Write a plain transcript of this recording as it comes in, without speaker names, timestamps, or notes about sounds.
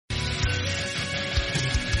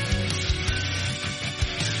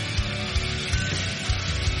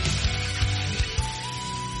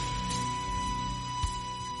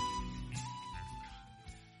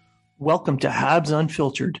Welcome to Habs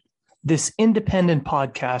Unfiltered. This independent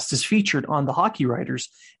podcast is featured on the Hockey Writers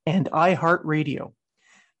and iHeartRadio,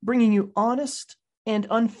 bringing you honest and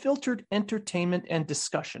unfiltered entertainment and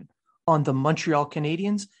discussion on the Montreal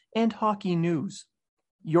Canadiens and hockey news.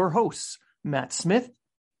 Your hosts, Matt Smith,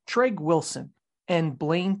 Treg Wilson, and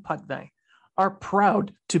Blaine Putney, are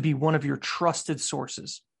proud to be one of your trusted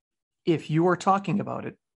sources. If you are talking about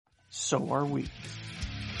it, so are we.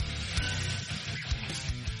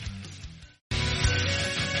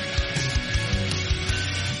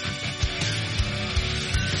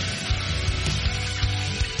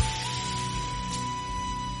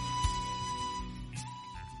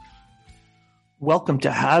 Welcome to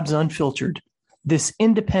Habs Unfiltered. This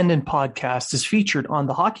independent podcast is featured on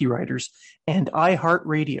the Hockey Writers and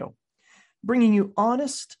iHeartRadio, bringing you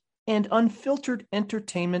honest and unfiltered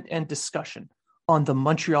entertainment and discussion on the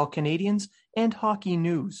Montreal Canadiens and hockey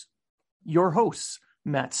news. Your hosts,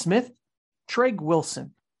 Matt Smith, Treg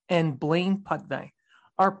Wilson, and Blaine Putney,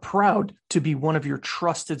 are proud to be one of your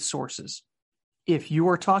trusted sources. If you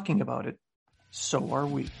are talking about it, so are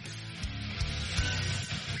we.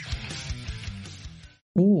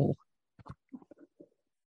 Cool.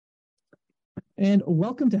 And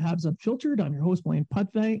welcome to Habs Unfiltered. I'm your host, Blaine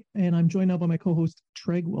Putney, and I'm joined now by my co-host,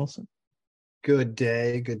 Treg Wilson. Good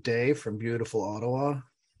day from beautiful Ottawa.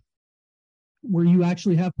 Where you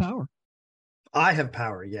actually have power. I have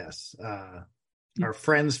power, yes. Our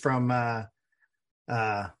friends from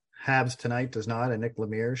Habs Tonight does not, and Nick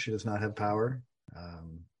Lemire, she does not have power.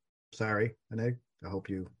 Sorry, Nick. I hope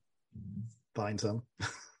you find some.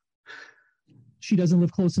 She doesn't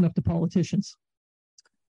live close enough to politicians.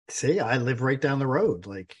 See, I live right down the road.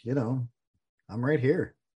 I'm right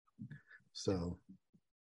here. So.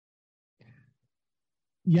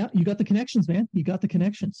 Yeah, you got the connections, man. You got the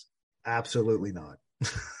connections. Absolutely not.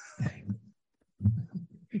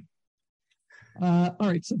 All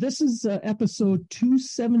right, so this is episode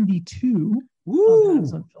 272 Woo! of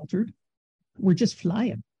Habs Unfiltered. We're just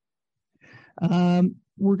flying.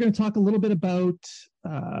 We're going to talk a little bit about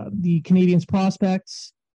the Canadiens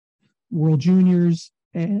prospects, World Juniors,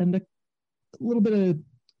 and a little bit of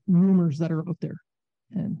rumors that are out there.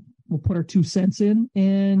 And we'll put our 2 cents in,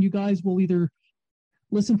 and you guys will either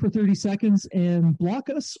listen for 30 seconds and block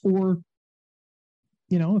us, or,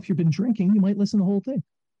 if you've been drinking, you might listen to the whole thing.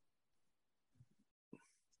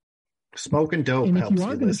 Smoking dope helps you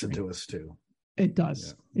listen to us too. It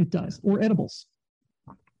does. Yeah. It does. Or edibles.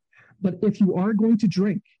 But if you are going to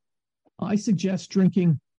drink, I suggest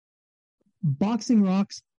drinking Boxing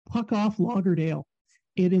Rock's Puck Off Lagered Ale.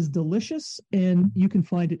 It is delicious, and you can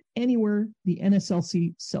find it anywhere the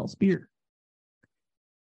NSLC sells beer.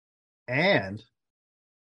 And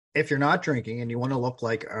if you're not drinking and you want to look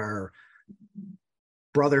like our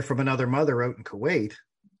brother from another mother out in Kuwait,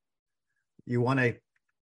 you want to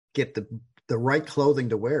get the right clothing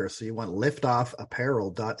to wear. So you want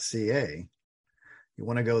liftofapparel.ca. You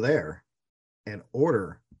want to go there and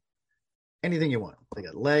order anything you want. They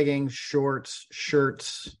got leggings, shorts,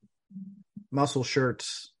 shirts, muscle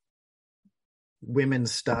shirts,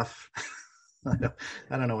 women's stuff. I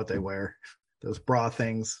don't know what they wear. Those bra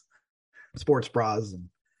things, sports bras and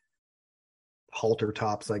halter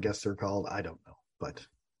tops, I guess they're called. I don't know. But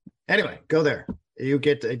anyway, go there. You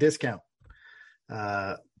get a discount.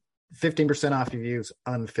 15% off your use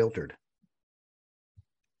unfiltered.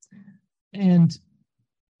 And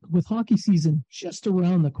with hockey season just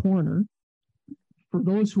around the corner, for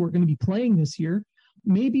those who are going to be playing this year,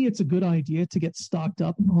 maybe it's a good idea to get stocked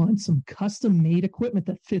up on some custom-made equipment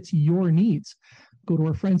that fits your needs. Go to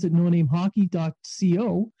our friends at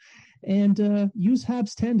nonamehockey.co and use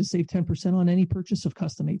Habs 10 to save 10% on any purchase of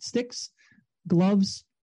custom-made sticks, gloves,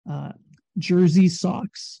 jerseys,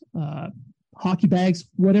 socks, hockey bags,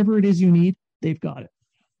 whatever it is you need, they've got it.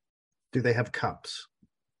 Do they have cups?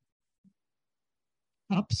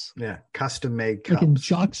 Cups? Yeah, custom-made cups. Like in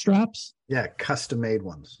jock straps? Yeah, custom-made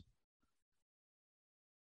ones.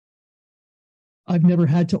 I've never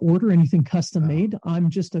had to order anything custom-made. I'm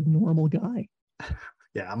just a normal guy.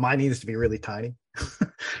 Yeah, mine needs to be really tiny.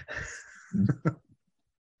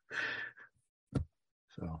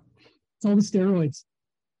 So it's all the steroids.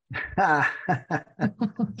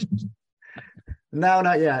 No,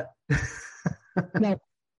 not yet. No.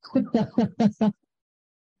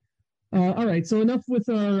 All right, so enough with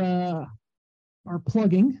our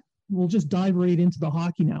plugging. We'll just dive right into the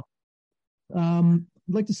hockey now. I'd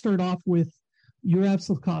like to start off with Juraj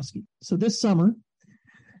Slafkovsky. So this summer,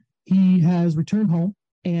 he has returned home,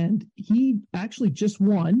 and he actually just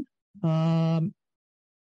won.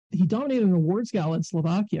 He dominated an awards gala in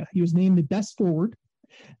Slovakia. He was named the best forward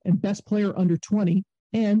and best player under 20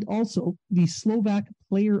 and also the Slovak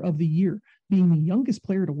Player of the Year, being the youngest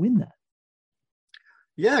player to win that.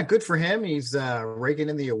 Yeah, good for him. He's raking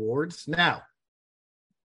in the awards. Now,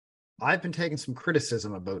 I've been taking some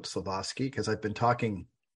criticism about Slafkovsky because I've been talking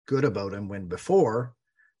good about him when before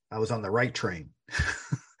I was on the right train.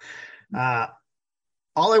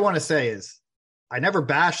 All I want to say is I never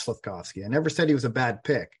bashed Slafkovsky. I never said he was a bad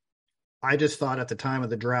pick. I just thought at the time of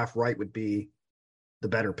the draft, Wright would be the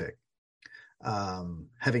better pick.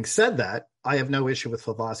 Having said that, I have no issue with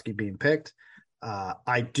Slafkovsky being picked.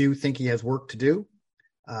 I do think he has work to do.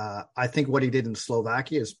 I think what he did in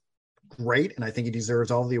Slovakia is great, and I think he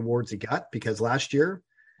deserves all the awards he got because last year,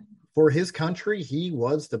 for his country, he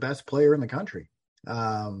was the best player in the country.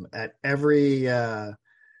 At every,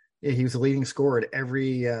 he was the leading scorer at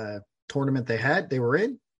every tournament they were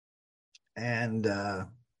in, and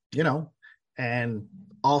and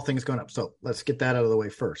all things going up. So let's get that out of the way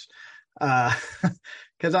first,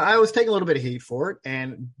 because I was taking a little bit of heat for it.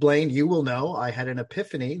 And Blaine, you will know I had an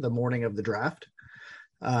epiphany the morning of the draft.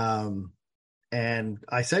 And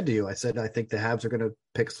I said to you, I think the Habs are going to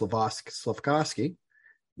pick Slafkovsky.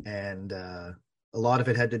 And a lot of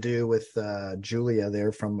it had to do with Julia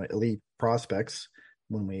there from Elite Prospects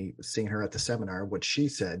when we seen her at the seminar, what she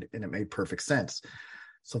said, and it made perfect sense.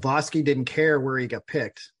 Slafkovsky didn't care where he got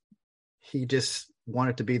picked. He just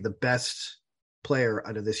wanted to be the best player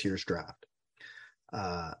out of this year's draft.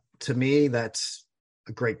 To me, that's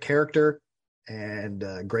a great character and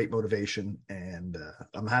great motivation, and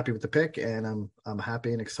I'm happy with the pick, and I'm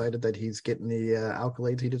happy and excited that he's getting the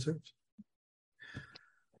accolades he deserves.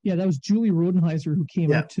 Yeah, that was Julie Rodenheiser who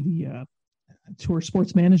came up to our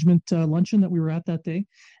sports management luncheon that we were at that day,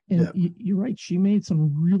 and you're right. She made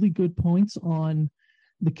some really good points on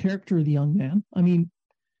the character of the young man. I mean,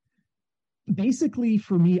 basically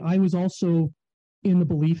for me, I was also in the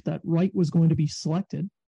belief that Wright was going to be selected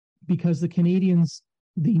because the Canadians,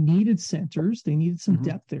 they needed centers. They needed some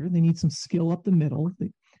depth there. They need some skill up the middle.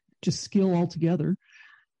 Just skill altogether.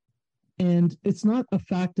 And it's not a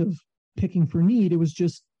fact of picking for need. It was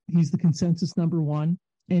just he's the consensus number one,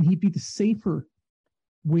 and he'd be the safer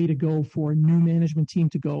way to go for a new management team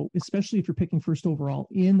to go, especially if you're picking first overall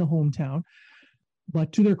in the hometown.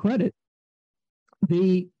 But to their credit,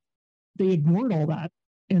 they ignored all that,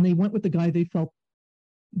 and they went with the guy they felt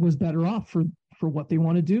was better off for what they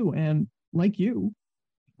want to do. And like you,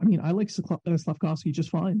 I mean, I like Slafkovsky just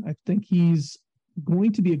fine. I think he's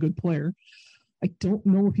going to be a good player. I don't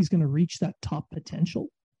know if he's going to reach that top potential,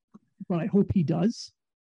 but I hope he does.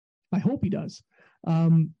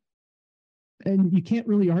 And you can't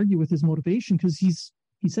really argue with his motivation because he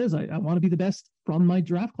says, I want to be the best from my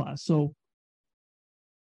draft class. So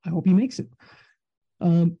I hope he makes it.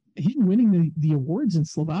 He's winning the awards in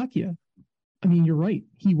Slovakia. I mean, you're right.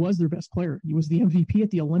 He was their best player. He was the MVP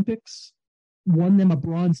at the Olympics, won them a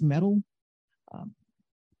bronze medal.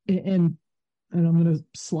 And I'm going to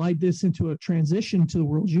slide this into a transition to the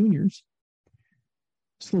World Juniors.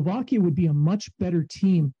 Slovakia would be a much better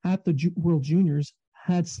team at the World Juniors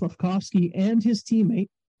had Slafkovsky and his teammate,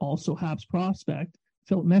 also Habs prospect,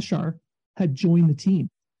 Filip Mesar, had joined the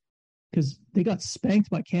team because they got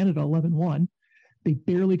spanked by Canada 11-1. They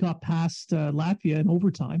barely got past Latvia in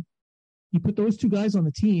overtime. You put those two guys on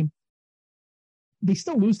the team, they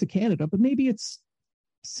still lose to Canada, but maybe it's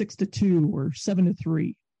 6-2 or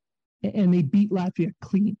 7-3, and they beat Latvia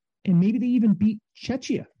clean, and maybe they even beat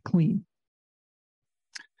Czechia clean.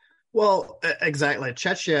 Well, exactly.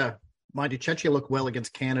 Czechia looked well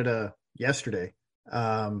against Canada yesterday,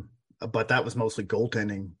 but that was mostly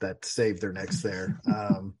goaltending that saved their necks there.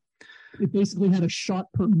 They basically had a shot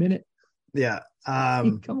per minute. Yeah.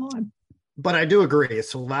 Come on. But I do agree.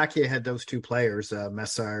 Slovakia had those two players,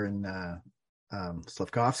 Mesar and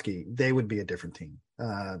Slafkovsky. They would be a different team.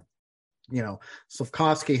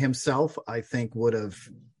 Slafkovsky himself, I think, would have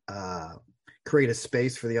created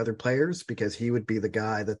space for the other players because he would be the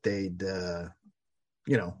guy that they'd,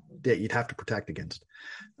 you'd have to protect against.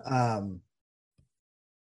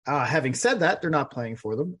 Having said that, they're not playing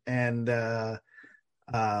for them. And there's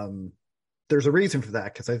a reason for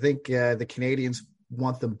that because I think the Canadians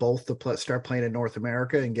want them both to start playing in North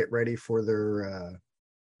America and get ready for their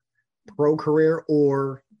pro career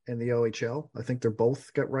or in the OHL. I think they're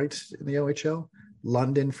both got rights in the OHL.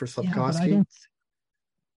 London for Slafkovsky. Yeah, I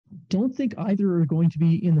don't think either are going to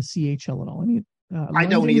be in the CHL at all. I mean, I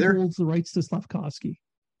don't either. Holds the rights to Slafkovsky.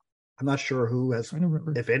 I'm not sure who has.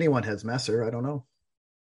 If anyone has Mesar, I don't know.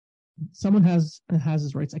 Someone has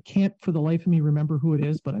his rights. I can't for the life of me remember who it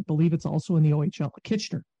is, but I believe it's also in the OHL.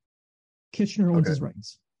 Kitchener owns his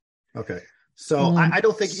rights. Okay. So I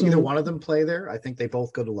don't think either one of them play there. I think they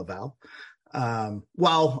both go to Laval.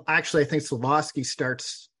 Well, actually, I think Slafkovsky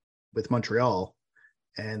starts with Montreal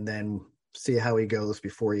and then see how he goes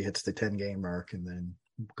before he hits the 10-game mark and then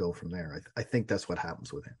go from there. I think that's what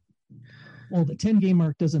happens with him. Well, the 10-game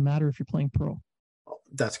mark doesn't matter if you're playing pro.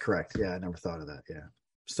 That's correct. Yeah, I never thought of that. Yeah.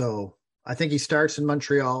 So I think he starts in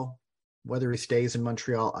Montreal. Whether he stays in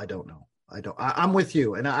Montreal, I don't know. I'm with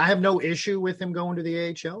you. And I have no issue with him going to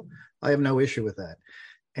the AHL. I have no issue with that.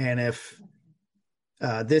 And if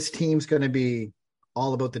this team's going to be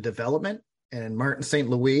all about the development, and Martin St.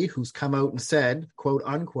 Louis, who's come out and said, quote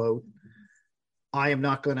unquote, I am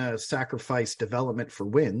not going to sacrifice development for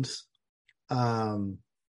wins,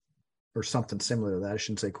 or something similar to that. I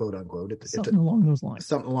shouldn't say quote unquote. Something along those lines.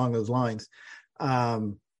 Something along those lines.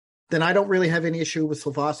 Then I don't really have any issue with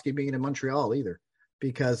Slafkovsky being in Montreal either,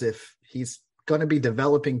 because if he's going to be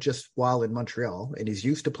developing just while in Montreal and he's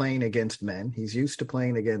used to playing against men, he's used to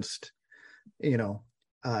playing against,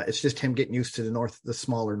 it's just him getting used to the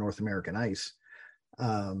smaller North American ice.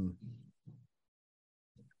 Then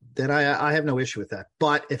I have no issue with that.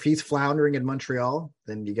 But if he's floundering in Montreal,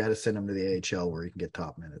 then you got to send him to the AHL where he can get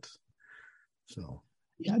top minutes. So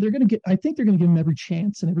yeah, I think they're going to give him every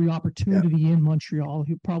chance and every opportunity in Montreal.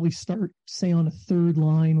 He'll probably start, say, on a third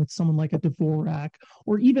line with someone like a Dvorak,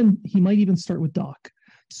 or he might even start with Doc.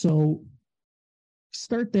 So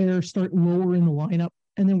start there, start lower in the lineup,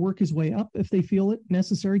 and then work his way up if they feel it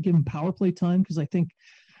necessary. Give him power play time, because I think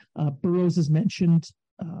Burroughs has mentioned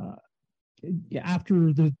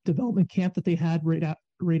after the development camp that they had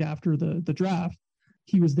right after the draft,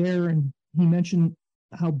 he was there and he mentioned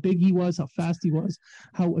how big he was, how fast he was,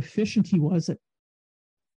 how efficient he was at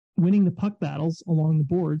winning the puck battles along the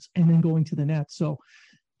boards and then going to the net. So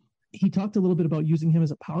he talked a little bit about using him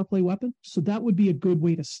as a power play weapon. So that would be a good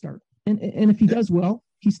way to start. And if he does well,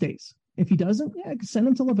 he stays. If he doesn't, send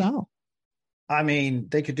him to Laval. I mean,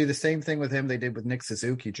 they could do the same thing with him they did with Nick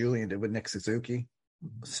Suzuki. Julian did with Nick Suzuki.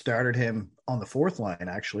 Started him on the fourth line,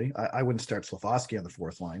 actually. I wouldn't start Slafkovsky on the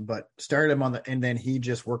fourth line, but started him and then he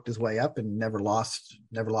just worked his way up and never lost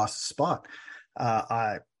a spot.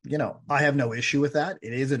 I have no issue with that.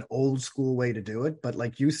 It is an old school way to do it, but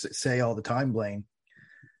like you say all the time, Blaine,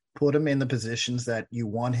 put him in the positions that you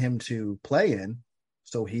want him to play in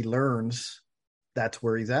so he learns that's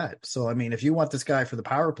where he's at. So, I mean, if you want this guy for the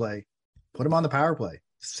power play, put him on the power play,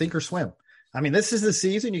 sink or swim. I mean, this is the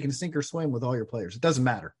season you can sink or swim with all your players. It doesn't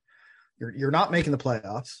matter. You're not making the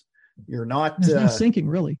playoffs. You're not sinking,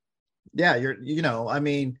 really. Yeah, I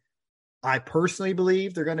mean, I personally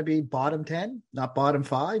believe they're going to be bottom 10, not bottom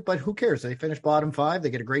 5, but who cares? They finish bottom 5, they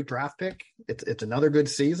get a great draft pick. It's another good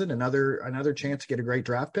season, another chance to get a great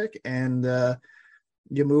draft pick, and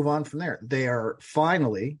you move on from there. They are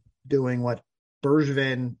finally doing what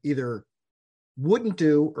Bergevin either wouldn't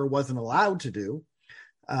do or wasn't allowed to do.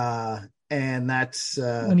 And that's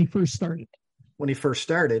when he first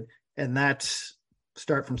started, and that's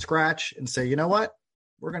start from scratch and say, you know what,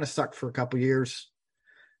 we're going to suck for a couple years.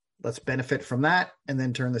 Let's benefit from that and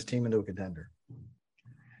then turn this team into a contender.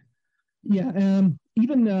 Yeah.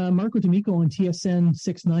 Even Marco D'Amico on TSN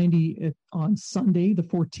 690 on Sunday, the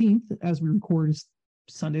 14th, as we record is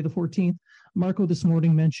Sunday, the 14th. Marco this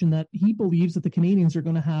morning mentioned that he believes that the Canadians are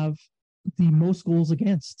going to have the most goals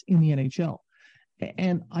against in the NHL.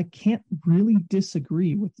 And I can't really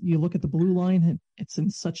disagree with you. Look at the blue line, and it's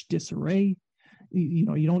in such disarray.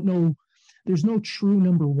 You don't know. There's no true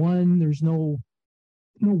number one. There's no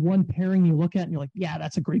one pairing you look at and you're like, yeah,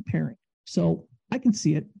 that's a great pairing. So I can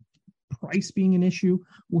see it. Price being an issue.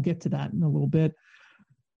 We'll get to that in a little bit.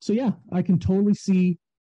 So yeah, I can totally see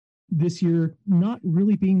this year not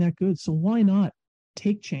really being that good. So why not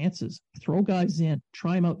take chances, throw guys in,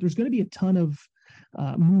 try them out? There's going to be a ton of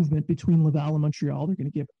movement between Laval and Montreal. They're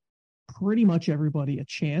going to give pretty much everybody a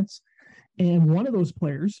chance. And one of those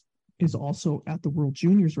players is also at the World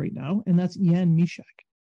Juniors right now, and that's Jan Mysak.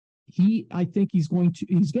 I think he's going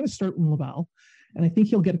to start in Laval, and I think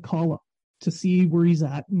he'll get a call up to see where he's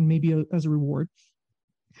at, and maybe as a reward.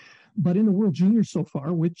 But in the World Juniors so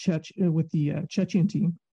far with the Chechen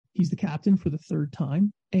team, he's the captain for the third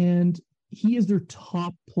time, and he is their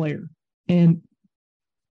top player. And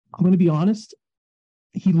I'm going to be honest,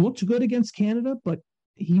 he looked good against Canada, but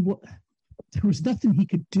there was nothing he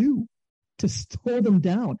could do to slow them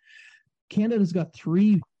down. Canada's got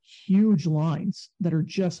 3 huge lines that are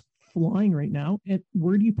just flying right now. And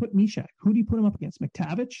where do you put Mysak? Who do you put him up against?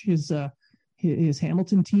 McTavish, his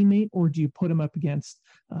Hamilton teammate, or do you put him up against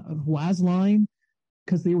Vaz line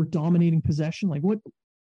because they were dominating possession? Like what?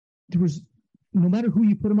 There was, no matter who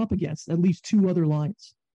you put him up against, at least 2 other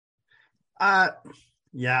lines.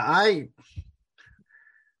 Yeah,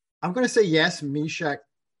 I'm going to say yes. Mysak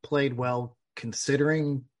played well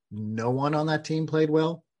considering no one on that team played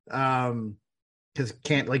well. Because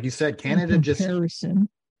like you said, Canada just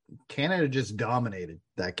dominated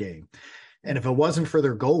that game. And if it wasn't for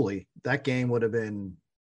their goalie, that game would have been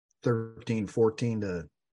 13-14 to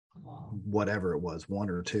whatever it was, 1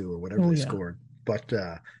 or 2 or whatever they scored. But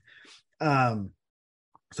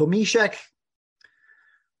so Mysak,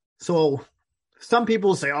 so some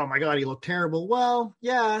people say, oh my God, he looked terrible. Well,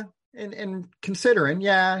 yeah. And considering,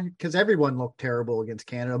 because everyone looked terrible against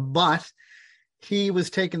Canada, but he was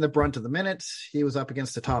taking the brunt of the minutes. He was up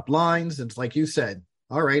against the top lines. And like you said,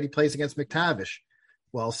 all right, he plays against McTavish.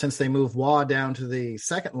 Well, since they moved Waugh down to the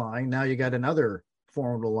second line, now you got another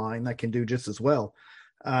formidable line that can do just as well.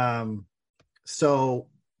 So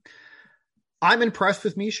I'm impressed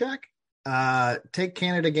with Mysak. Take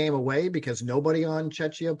Canada game away because nobody on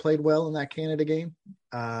Czechia played well in that Canada game.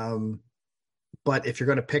 But if you're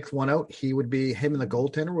going to pick one out, him and the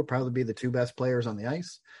goaltender would probably be the 2 best players on the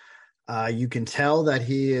ice. You can tell that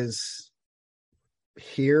he is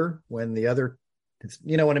here when the other,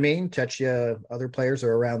 you know what I mean? Czechia, other players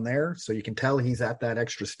are around there. So you can tell he's at that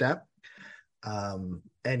extra step. He's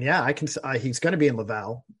going to be in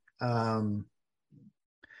Laval. And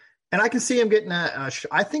I can see him getting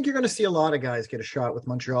I think you're going to see a lot of guys get a shot with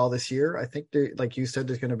Montreal this year. I think, like you said,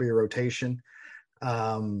 there's going to be a rotation.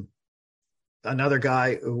 Another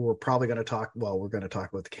guy who we're probably going to talk, we're going to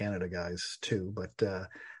talk about the Canada guys too, but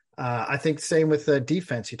I think same with the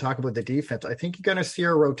defense. You talk about the defense. I think you're going to see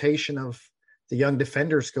a rotation of the young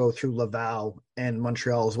defenders go through Laval and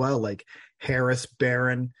Montreal as well, like Harris,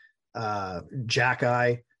 Barron,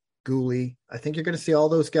 Jacky, Gouli. I think you're going to see all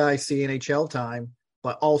those guys see NHL time,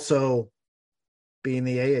 but also be in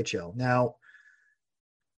the AHL. Now,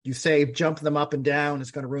 you say jumping them up and down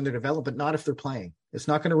is going to ruin their development, but not if they're playing. It's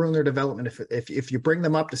not going to ruin their development. If you bring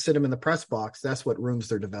them up to sit them in the press box, that's what ruins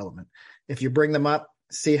their development. If you bring them up,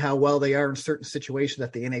 see how well they are in certain situations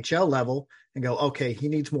at the NHL level and go, okay, he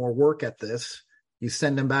needs more work at this. You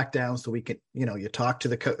send him back down so we can, you talk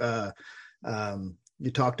to you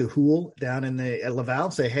talk to Houle down at Laval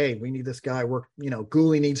and say, hey, we need this guy work,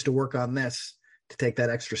 Gouli needs to work on this to take that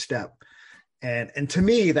extra step. And to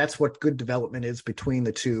me, that's what good development is between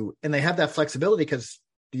the two. And they have that flexibility because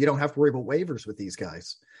you don't have to worry about waivers with these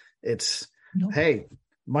guys. It's, hey,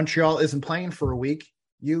 Montreal isn't playing for a week.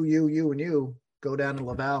 You, and you go down to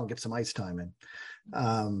Laval and get some ice time in,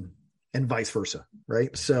 and vice versa.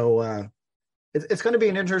 Right. So it's going to be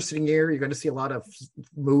an interesting year. You're going to see a lot of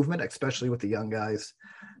movement, especially with the young guys.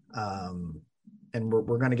 And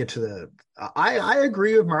we're going to get to I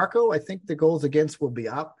agree with Marco. I think the goals against will be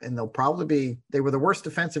up, and they were the worst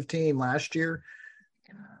defensive team last year.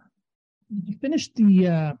 They finished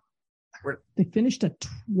they finished at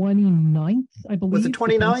 29th, I believe. Was it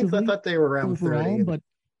 29th? I thought they were around overall, 30. But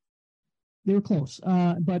they were close.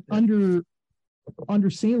 But under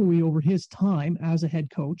St. Louis, over his time as a head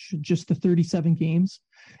coach, just the 37 games,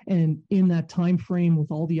 and in that time frame with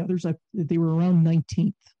all the others, they were around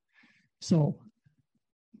 19th. So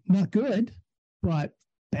not good, but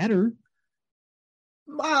better.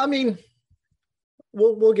 I mean,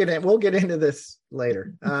 we'll get into this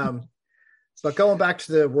later. But going back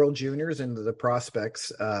to the World Juniors and the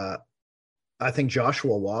prospects, I think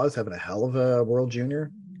Joshua Waugh is having a hell of a World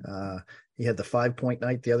Junior. He had the 5-point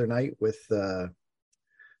night the other night with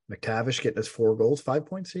McTavish getting his 4 goals, 5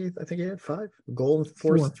 points. I think he had 5 goal and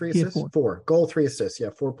 3 assists. 4 goal, 3 assists. Yeah,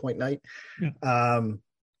 4-point night. Yeah.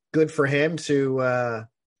 Good for him to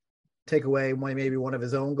take away maybe one of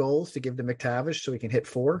his own goals to give to McTavish so he can hit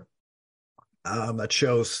 4. That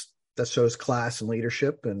shows class and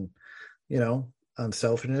leadership and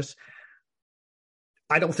unselfishness.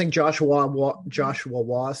 I don't think Joshua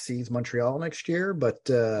Waugh sees Montreal next year, but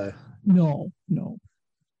no,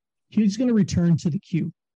 he's going to return to the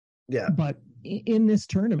queue. Yeah, but in this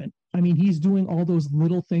tournament, I mean, he's doing all those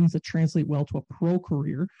little things that translate well to a pro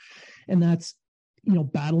career, and that's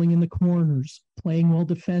battling in the corners, playing well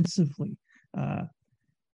defensively,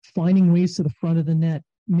 finding ways to the front of the net,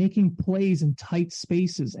 making plays in tight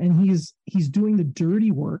spaces, and he's doing the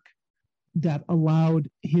dirty work that allowed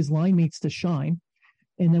his line mates to shine.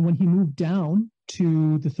 And then when he moved down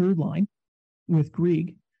to the third line with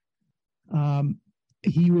Grieg,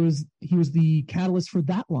 he was the catalyst for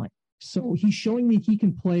that line. So he's showing me he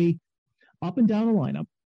can play up and down a lineup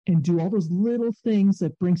and do all those little things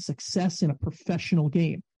that bring success in a professional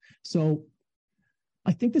game. So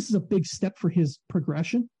I think this is a big step for his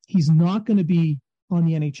progression. He's not going to be on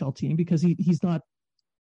the NHL team because he's not.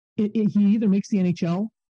 He either makes the NHL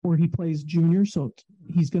or he plays junior, so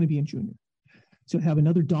he's going to be in junior. So have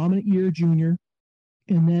another dominant year junior,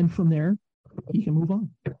 and then from there he can move on.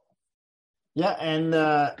 Yeah,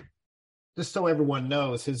 and just so everyone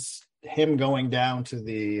knows, him going down to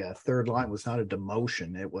the third line was not a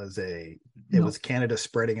demotion. It was Canada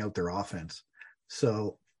spreading out their offense.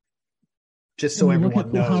 So just so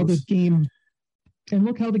everyone knows, look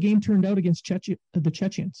how the game turned out against the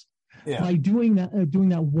Chechens. Yeah. By doing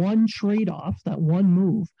that one trade off, that one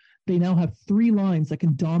move, they now have three lines that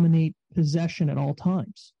can dominate possession at all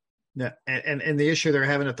times. Yeah, and the issue they're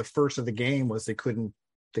having at the first of the game was they couldn't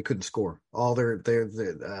score. All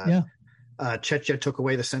Czechia took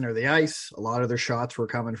away the center of the ice. A lot of their shots were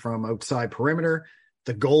coming from outside perimeter.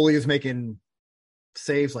 The goalie is making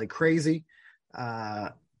saves like crazy.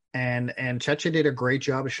 And Czechia did a great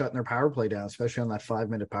job of shutting their power play down, especially on that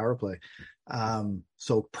 5-minute power play.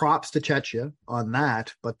 So props to Czechia on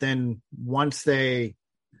that. But then once they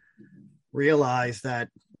realized that,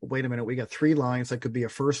 wait a minute, we got three lines that could be a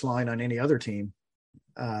first line on any other team,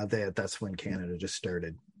 that's when Canada just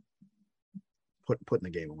started putting the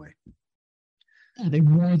game away. They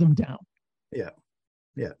wore them down. Yeah.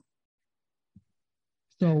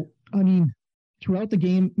 So, I mean, throughout the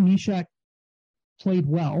game, Mysak played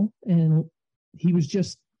well, and he was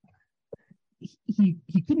just he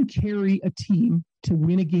couldn't carry a team to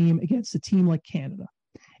win a game against a team like Canada.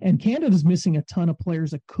 And Canada's missing a ton of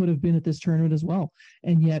players that could have been at this tournament as well.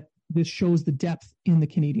 And yet this shows the depth in the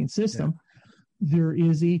Canadian system. Yeah. There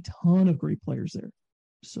is a ton of great players there.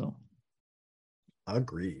 So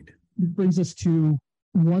agreed. It brings us to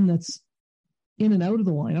one that's in and out of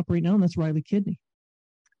the lineup right now, and that's Riley Kidney.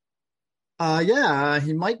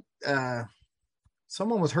 He might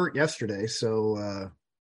someone was hurt yesterday, so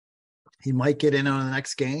he might get in on the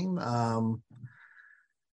next game.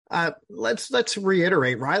 Let's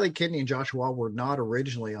reiterate, Riley Kidney and Joshua were not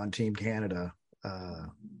originally on Team Canada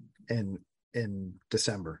in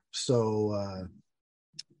December. So I'm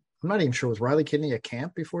not even sure, was Riley Kidney at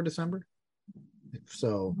camp before December?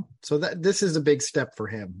 So that this is a big step for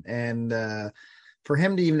him, and for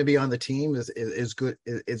him to even to be on the team is good.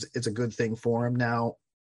 It's a good thing for him. Now,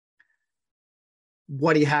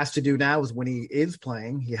 what he has to do now is when he is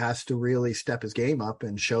playing, he has to really step his game up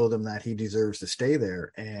and show them that he deserves to stay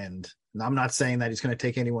there. And I'm not saying that he's going to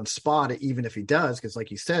take anyone's spot, even if he does, because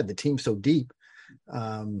like you said, the team's so deep.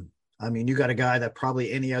 I mean, you got a guy that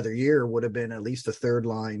probably any other year would have been at least a third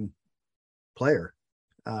line player.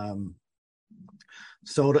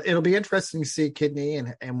 So it'll be interesting to see Kidney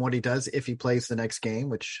and what he does if he plays the next game,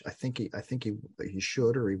 which I think he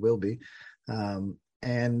should, or he will be.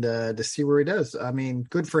 And to see where he does. I mean,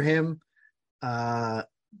 good for him.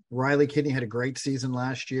 Riley Kidney had a great season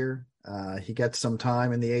last year. He got some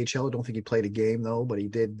time in the AHL. I don't think he played a game though, but he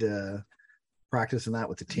did practice in that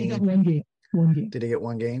with the team. He got one game. Did he get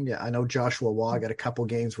one game? Yeah, I know Joshua Waugh got a couple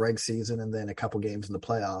games reg season and then a couple games in the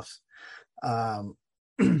playoffs.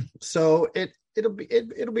 So it'll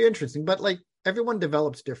be interesting, but like everyone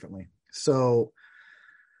develops differently. So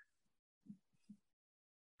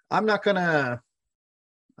I'm not gonna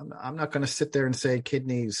sit there and say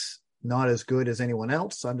Kidney's not as good as anyone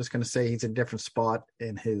else. I'm just going to say he's in a different spot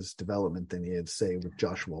in his development than he is, say, with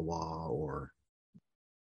Joshua Waugh or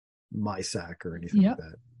Mysak or anything like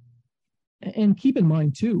that. And keep in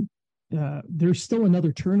mind, too, there's still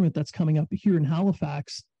another tournament that's coming up here in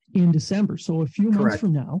Halifax in December. So a few months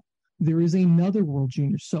from now, there is another World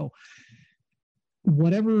Juniors. So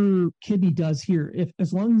whatever Kidney does here,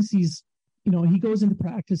 as long as he's, he goes into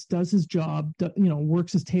practice, does his job,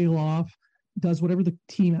 works his tail off, does whatever the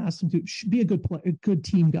team asks him to, should be a good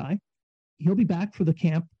team guy. He'll be back for the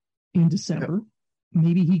camp in December. Yep.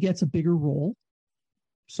 Maybe he gets a bigger role.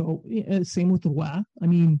 So same with the WA. I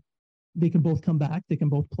mean, they can both come back. They can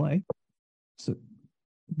both play. So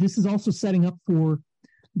this is also setting up for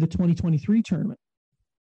the 2023 tournament.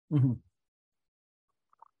 Mm-hmm.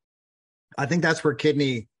 I think that's where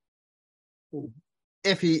Kidney,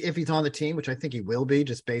 if he's on the team, which I think he will be,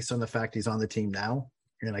 just based on the fact he's on the team now,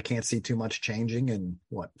 and I can't see too much changing in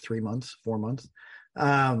 4 months.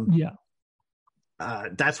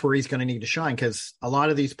 That's where he's going to need to shine, because a lot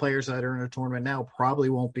of these players that are in a tournament now probably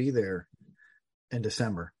won't be there in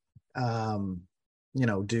December.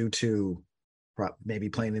 Due to maybe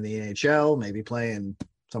playing in the NHL, maybe playing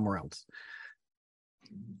somewhere else.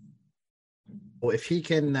 Well, if he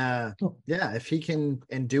can, if he can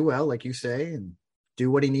and do well, like you say, and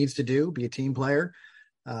do what he needs to do, be a team player,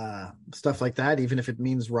 stuff like that, even if it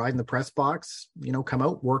means riding the press box, come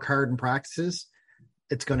out, work hard in practices,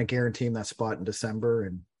 it's going to guarantee him that spot in December.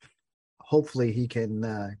 And hopefully he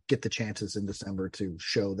can get the chances in December to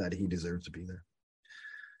show that he deserves to be there.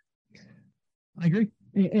 I agree.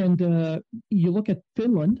 And you look at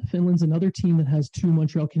Finland. Finland's another team that has two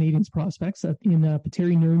Montreal Canadiens prospects in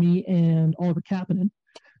Petteri Nurmi and Oliver Kapanen.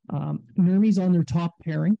 Nurmi's on their top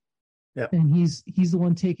pairing, and he's the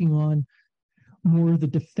one taking on more of the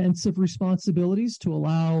defensive responsibilities to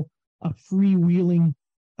allow a freewheeling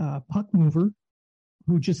puck mover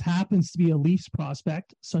who just happens to be a Leafs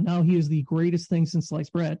prospect. So now he is the greatest thing since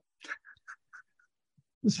sliced bread.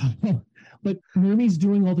 So, but Nurmi's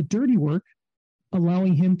doing all the dirty work,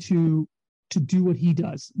 allowing him to do what he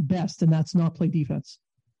does best, and that's not play defense.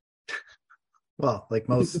 Well, like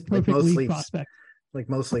most Leafs prospect. Like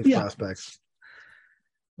most Leafs prospects.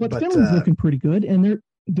 But Finland's looking pretty good, and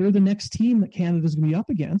they're the next team that Canada's going to be up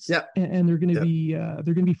against. Yeah, and they're going to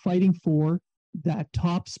be fighting for that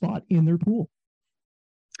top spot in their pool.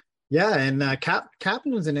 Yeah, and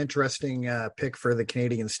Kapanen was an interesting pick for the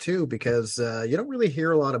Canadiens too, because you don't really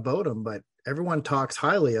hear a lot about him, but everyone talks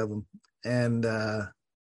highly of him. And I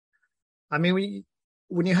mean,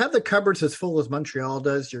 when you have the cupboards as full as Montreal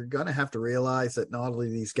does, you're going to have to realize that not only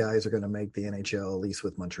these guys are going to make the NHL, at least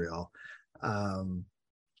with Montreal.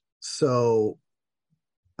 So,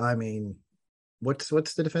 I mean, what's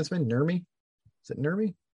the defenseman? Nurmi? Is it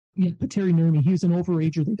Nurmi? Yeah, Petteri Nurmi. He was an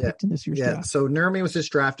overager they picked in this year's draft. So Nurmi was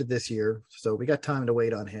just drafted this year, so we got time to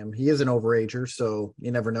wait on him. He is an overager, so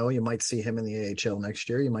you never know. You might see him in the AHL next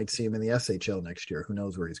year. You might see him in the SHL next year. Who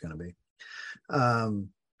knows where he's going to be?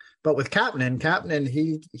 But with Kapanen,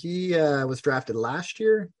 he was drafted last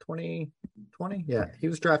year, 2020. Yeah, he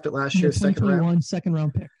was drafted last year, second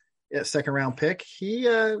round pick. Yeah, second round pick. He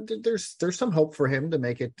there's some hope for him to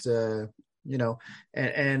make it.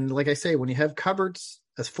 And like I say, when you have cupboards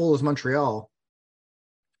as full as Montreal,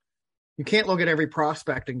 you can't look at every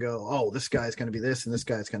prospect and go, oh, this guy's going to be this and this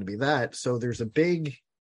guy's going to be that. So there's a big,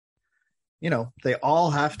 they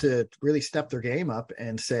all have to really step their game up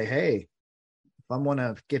and say, hey, if I want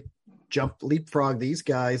to leapfrog these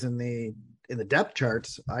guys in the depth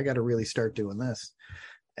charts, I got to really start doing this.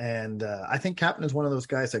 And I think Kapanen is one of those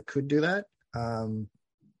guys that could do that.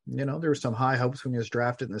 There were some high hopes when he was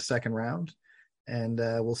drafted in the second round. And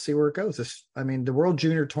we'll see where it goes. The World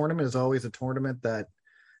Junior Tournament is always a tournament that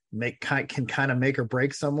can kind of make or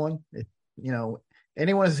break someone.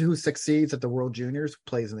 Anyone who succeeds at the World Juniors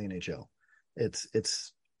plays in the NHL.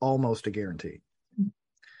 It's almost a guarantee.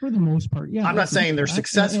 For the most part, yeah. I'm not saying they're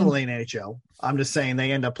successful in the NHL. I'm just saying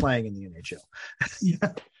they end up playing in the NHL.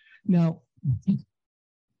 Yeah. Now,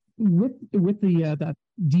 with the that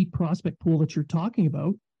deep prospect pool that you're talking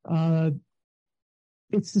about,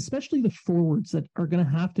 it's especially the forwards that are going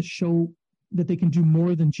to have to show that they can do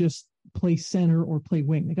more than just play center or play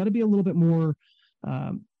wing. They got to be a little bit more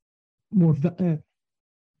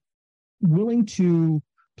willing to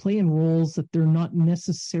play in roles that they're not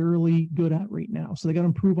necessarily good at right now. So they got to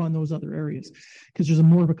improve on those other areas because there's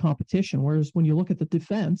more of a competition. Whereas when you look at the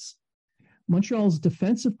defense, Montreal's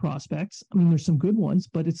defensive prospects, there's some good ones,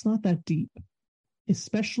 but it's not that deep,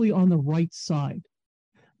 especially on the right side.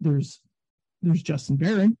 There's Justin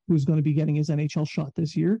Barron, who's going to be getting his NHL shot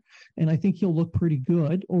this year, and I think he'll look pretty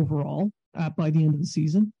good overall by the end of the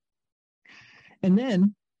season. And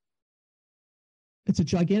then it's a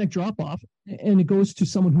gigantic drop-off, and it goes to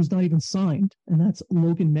someone who's not even signed, and that's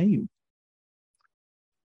Logan Mailloux.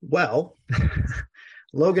 Well,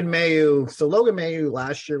 Logan Mailloux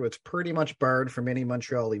last year was pretty much barred from any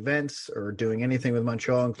Montreal events or doing anything with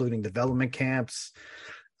Montreal, including development camps,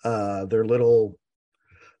 their little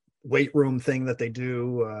weight room thing that they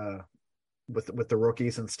do with the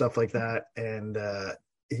rookies and stuff like that. And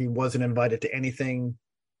he wasn't invited to anything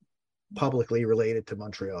publicly related to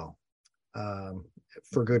Montreal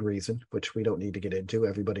for good reason, which we don't need to get into.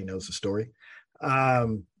 Everybody knows the story.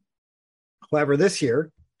 However, this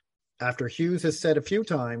year, after Hughes has said a few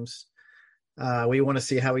times, we want to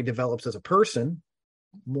see how he develops as a person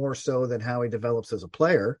more so than how he develops as a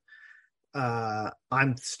player.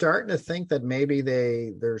 I'm starting to think that maybe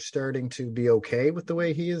they're starting to be okay with the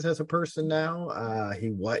way he is as a person now.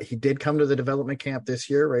 He did come to the development camp this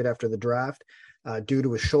year right after the draft. Due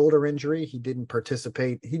to a shoulder injury, he didn't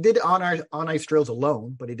participate. He did on ice drills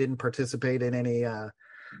alone, but he didn't participate in any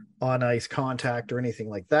on ice contact or anything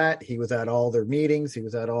like that. He was at all their meetings. He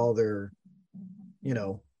was at all their,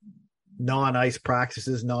 non-ice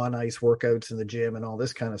practices, non-ice workouts in the gym and all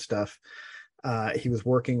this kind of stuff. He was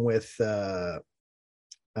working with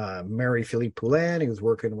Marie-Philippe Poulin. He was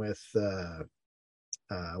working with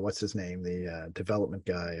what's his name, the development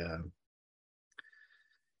guy,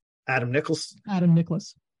 Adam Nicholas.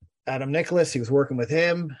 He was working with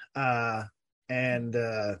him, and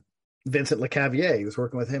Vincent Lecavalier. He was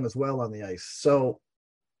working with him as well on the ice. So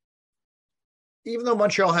even though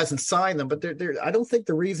Montreal hasn't signed them, but I don't think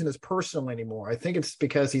the reason is personal anymore. I think it's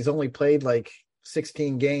because he's only played like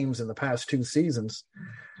 16 games in the past 2 seasons.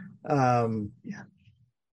 Yeah.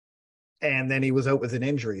 And then he was out with an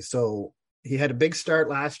injury. So he had a big start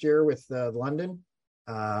last year with London.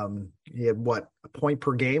 He had a point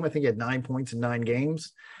per game. I think he had 9 points in 9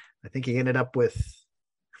 games. I think he ended up with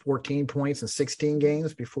 14 points in 16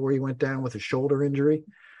 games before he went down with a shoulder injury.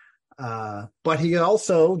 But he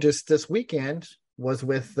also just this weekend was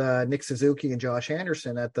with Nick Suzuki and Josh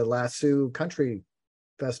Anderson at the Lasso Country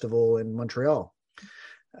Festival in Montreal.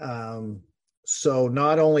 So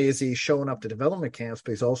not only is he showing up to development camps,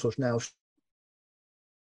 but he's also now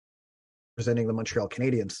representing the Montreal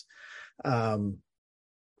Canadiens.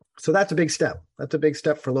 So that's a big step. That's a big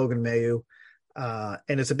step for Logan Mailloux.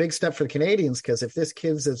 And it's a big step for the Canadiens because if this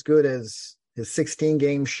kid's as good as his 16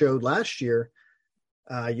 games showed last year,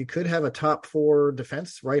 you could have a top 4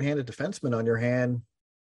 right-handed defenseman on your hand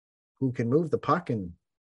who can move the puck and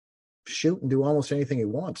shoot and do almost anything he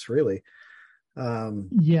wants, really.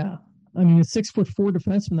 Yeah. I mean, a 6'4"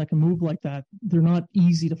 defenseman that can move like that, they're not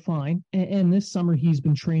easy to find. And this summer he's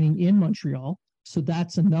been training in Montreal. So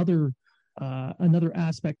that's another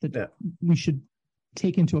aspect that we should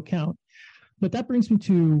take into account. But that brings me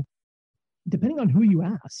to, depending on who you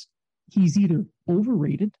ask, he's either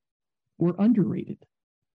overrated or underrated.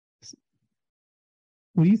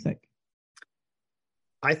 What do you think?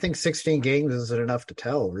 I think 16 games isn't enough to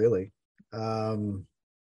tell, really.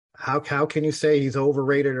 How can you say he's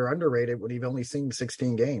overrated or underrated when you've only seen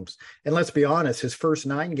 16 games? And let's be honest, his first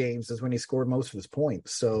 9 games is when he scored most of his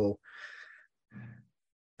points. So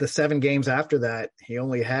the 7 games after that, he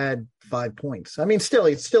only had 5 points. I mean,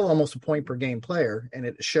 he's still almost a point per game player, and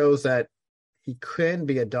it shows that he can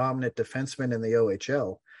be a dominant defenseman in the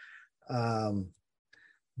OHL.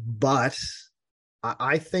 But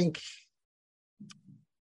I think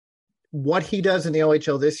what he does in the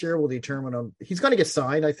OHL this year will determine he's going to get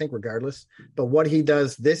signed, I think, regardless. But what he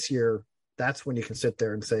does this year, that's when you can sit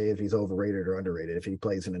there and say if he's overrated or underrated, if he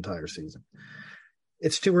plays an entire season.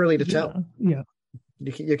 It's too early to tell. Yeah.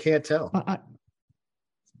 You can't tell.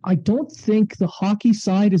 I don't think the hockey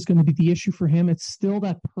side is going to be the issue for him. It's still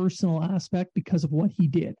that personal aspect because of what he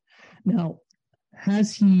did. Now,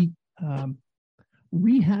 has he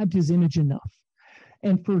rehabbed his image enough?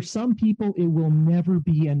 And for some people, it will never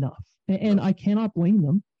be enough. And I cannot blame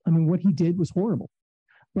them. I mean, what he did was horrible.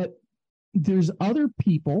 But there's other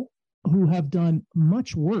people who have done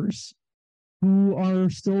much worse who are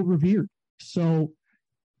still revered. So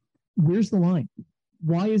where's the line?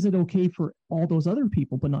 Why is it okay for all those other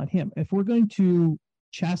people, but not him? If we're going to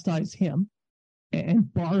chastise him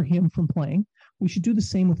and bar him from playing, we should do the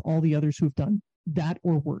same with all the others who've done that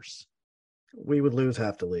or worse. We would lose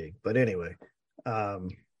half the league. But anyway.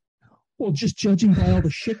 Well, just judging by all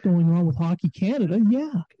the shit going on with Hockey Canada,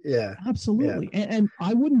 yeah, absolutely. Yeah. And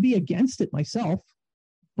I wouldn't be against it myself,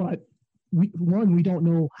 but we don't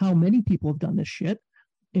know how many people have done this shit,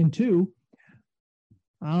 and 2,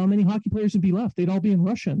 how many hockey players would be left? They'd all be in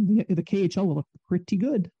Russia. The KHL will look pretty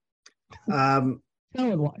good,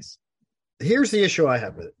 talent-wise. Here's the issue I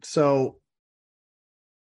have with it. So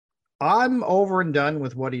I'm over and done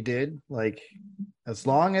with what he did. Like, as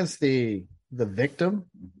long as the victim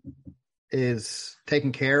is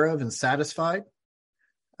taken care of and satisfied.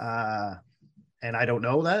 And I don't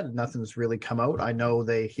know that. Nothing's really come out. I know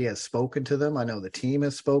he has spoken to them. I know the team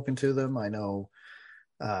has spoken to them. I know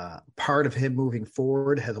part of him moving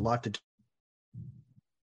forward has a lot to do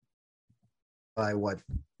by what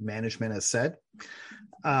management has said.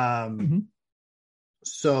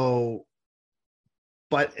 So,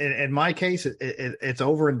 but in my case, it's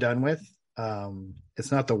over and done with.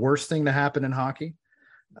 It's not the worst thing to happen in hockey.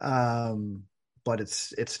 But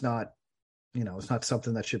it's not, it's not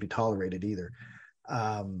something that should be tolerated either.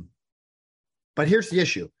 But here's the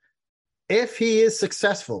issue. If he is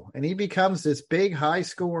successful and he becomes this big, high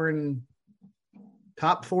scoring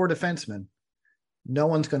top 4 defenseman, no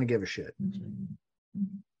one's going to give a shit.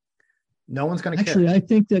 No one's going to care. Actually, I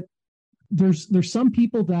think that there's some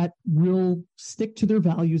people that will stick to their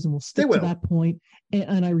values and will stick to that point,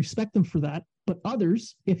 and I respect them for that. But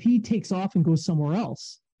others, if he takes off and goes somewhere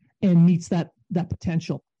else and meets that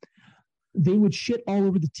potential, they would shit all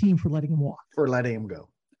over the team for letting him walk. For letting him go.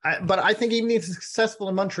 But I think even if he's successful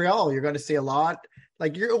in Montreal, you're going to see a lot.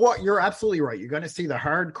 Like, you're absolutely right. You're going to see the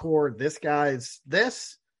hardcore, this guy's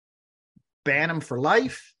this, ban him for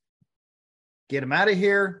life, get him out of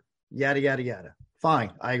here, yada, yada, yada.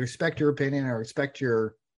 Fine. I respect your opinion. I respect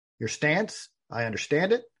your stance. I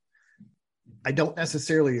understand it. I don't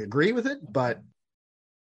necessarily agree with it, but,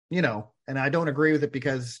 and And I don't agree with it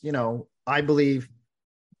because, I believe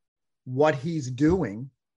what he's doing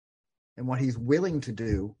and what he's willing to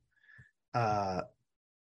do,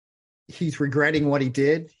 he's regretting what he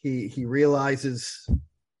did. He realizes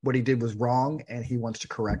what he did was wrong and he wants to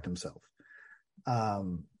correct himself.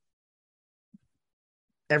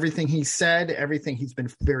 Everything he said, he's been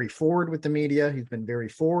very forward with the media. He's been very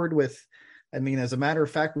forward with, as a matter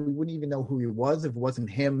of fact, we wouldn't even know who he was if it wasn't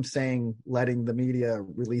him letting the media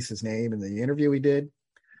release his name in the interview he did.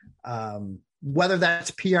 Whether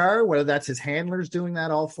that's PR, whether that's his handlers doing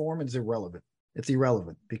that all for him, is irrelevant. It's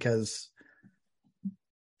irrelevant because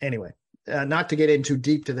anyway, not to get in too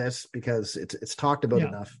deep to this because it's talked about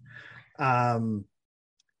enough. I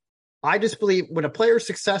just believe when a player's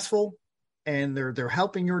successful and they're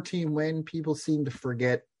helping your team win, people seem to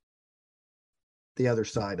forget the other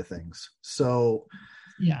side of things. So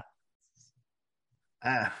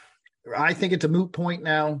I think it's a moot point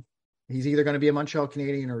now. He's either going to be a Montreal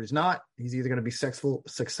Canadian or he's not. He's either going to be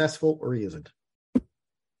successful or he isn't.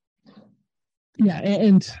 Yeah,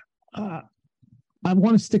 and I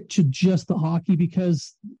want to stick to just the hockey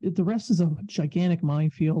because the rest is a gigantic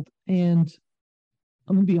minefield. And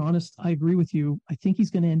I'm going to be honest, I agree with you. I think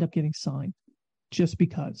he's going to end up getting signed just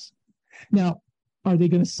because. Now, are they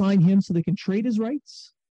going to sign him so they can trade his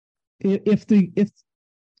rights? If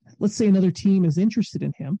let's say another team is interested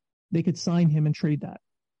in him, they could sign him and trade him.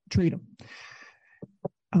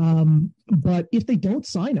 But if they don't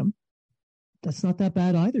sign him, that's not that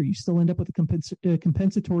bad either. You still end up with a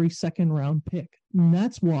compensatory second round pick. And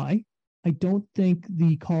that's why I don't think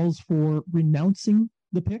the calls for renouncing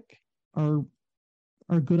the pick are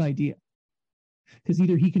a good idea. Because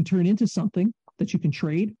either he can turn into something that you can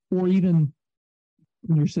trade or even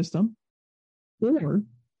in your system, or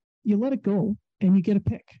you let it go and you get a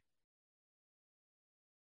pick.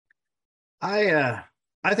 I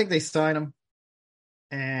think they sign him,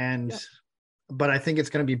 but I think it's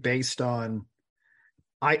going to be based on.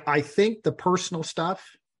 I think the personal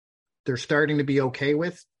stuff they're starting to be okay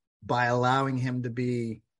with by allowing him to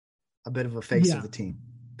be a bit of a face of the team.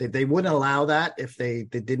 They wouldn't allow that if they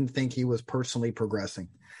didn't think he was personally progressing.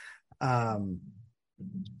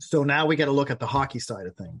 So now we got to look at the hockey side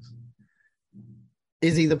of things.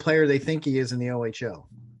 Is he the player they think he is in the OHL?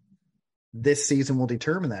 This season will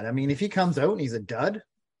determine that. If he comes out and he's a dud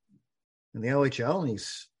in the OHL and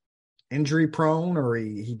he's injury prone or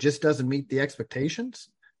he just doesn't meet the expectations,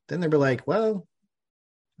 then they'll be like, well,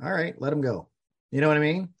 all right, let him go. You know what I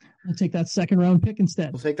mean? We'll take that second round pick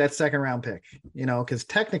instead. We'll take that second round pick, because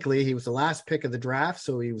technically he was the last pick of the draft.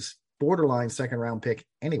 So he was borderline second round pick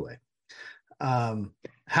anyway.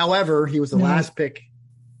 However, he was the last pick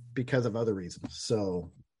because of other reasons.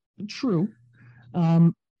 So true.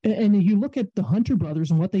 And you look at the Hunter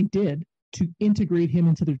brothers and what they did to integrate him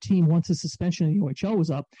into their team once his suspension in the OHL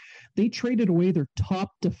was up. They traded away their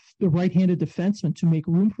top the right-handed defenseman to make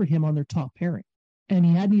room for him on their top pairing. And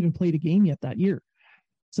he hadn't even played a game yet that year.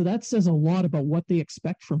 So that says a lot about what they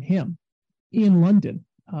expect from him in London.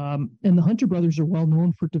 And the Hunter brothers are well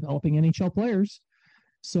known for developing NHL players.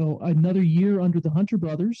 So another year under the Hunter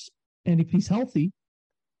brothers, and if he's healthy,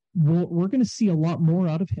 we're going to see a lot more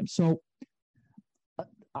out of him. So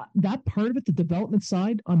that part of it, the development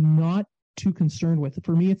side, I'm not too concerned with.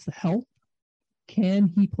 For me, it's the health.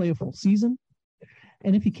 Can he play a full season?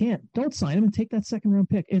 And if he can't, don't sign him and take that second round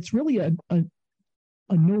pick. It's really a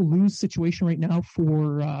no-lose situation right now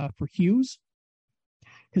for Hughes,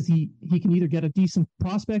 because he can either get a decent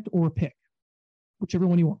prospect or a pick, whichever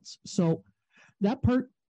one he wants. So that part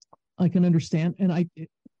I can understand. And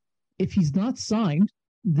if he's not signed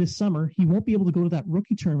this summer, he won't be able to go to that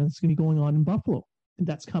rookie tournament that's going to be going on in Buffalo. And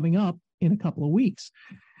that's coming up in a couple of weeks.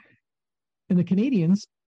 And the Canadians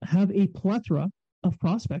have a plethora of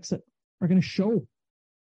prospects that are going to show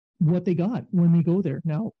what they got when they go there.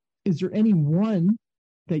 Now, is there any one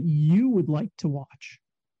that you would like to watch?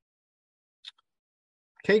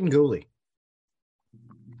 Caden Gooley.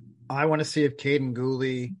 I want to see if Caden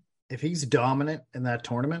Gooley, if he's dominant in that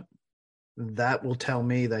tournament, that will tell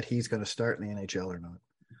me that he's going to start in the NHL or not.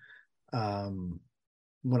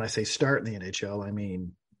 When I say start in the NHL, I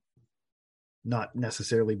mean not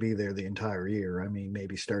necessarily be there the entire year. I mean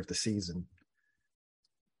maybe start the season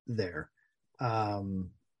there.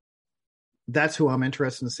 That's who I'm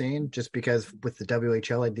interested in seeing, just because with the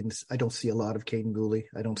WHL, I don't see a lot of Caden Gooley.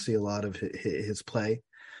 I don't see a lot of his play,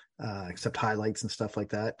 except highlights and stuff like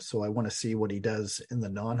that. So I want to see what he does in the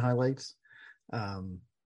non-highlights.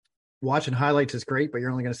 Watching highlights is great, but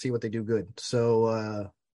you're only going to see what they do good.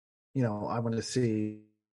 So, I want to see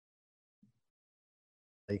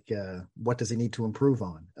what does he need to improve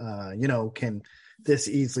on? Can this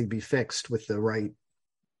easily be fixed with the right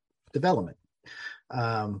development?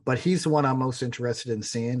 But he's the one I'm most interested in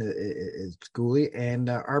seeing is Guhle and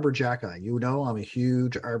Arber Xhekaj. I'm a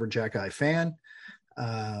huge Arber Xhekaj fan.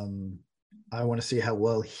 I want to see how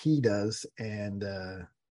well he does and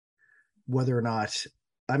whether or not.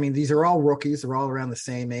 I mean, these are all rookies; they're all around the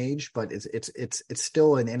same age, but it's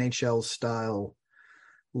still an NHL style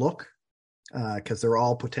look because they're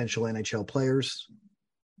all potential NHL players.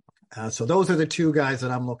 So those are the two guys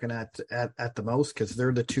that I'm looking at the most because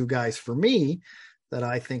they're the two guys for me that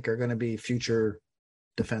I think are going to be future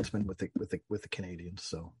defensemen with the Canadiens.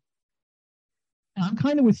 So I'm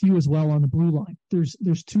kind of with you as well on the blue line.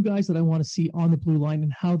 There's two guys that I want to see on the blue line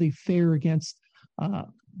and how they fare against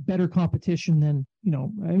better competition than,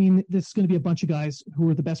 this is going to be a bunch of guys who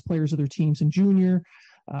are the best players of their teams in junior,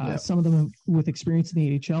 some of them with experience in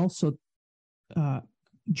the AHL. So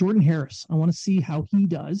Jordan Harris, I want to see how he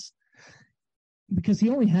does because he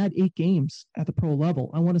only had 8 games at the pro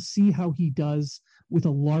level. I want to see how he does with a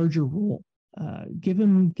larger role. Give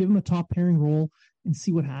him a top pairing role and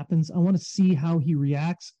see what happens. I want to see how he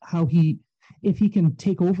reacts, if he can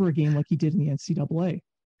take over a game like he did in the NCAA.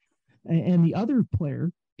 And the other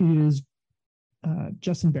player is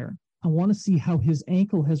Justin Barron. I want to see how his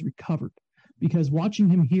ankle has recovered because watching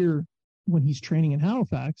him here when he's training in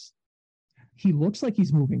Halifax, he looks like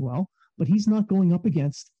he's moving well, but he's not going up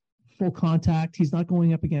against full contact. He's not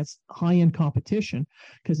going up against high-end competition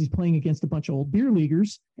because he's playing against a bunch of old beer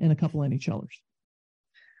leaguers and a couple NHLers.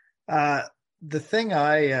 The thing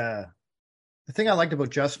I liked about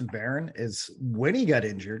Justin Barron is when he got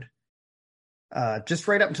injured, just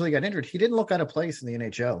right up until he got injured, he didn't look out of place in the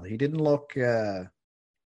NHL. He didn't look, you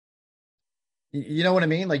know what I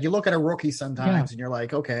mean? Like you look at a rookie sometimes and you're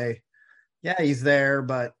like, okay, yeah, he's there,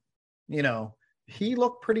 but he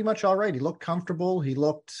looked pretty much all right. He looked comfortable. He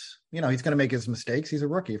looked, he's going to make his mistakes. He's a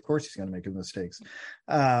rookie. Of course he's going to make his mistakes.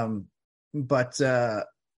 But that,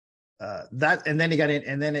 and then he got in,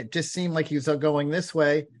 and then it just seemed like he was going this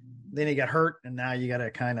way. Then he got hurt, and now you got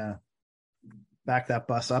to kind of back that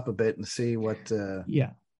bus up a bit and see what,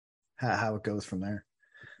 how it goes from there.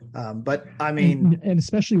 But I mean, and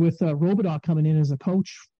especially with Robidoux coming in as a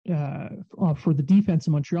coach for the defense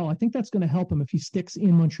in Montreal, I think that's going to help him if he sticks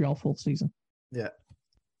in Montreal full season. Yeah.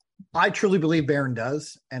 I truly believe Barron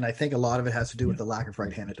does. And I think a lot of it has to do with the lack of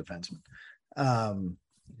right-handed defensemen.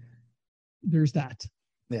 There's that.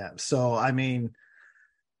 Yeah. So, I mean,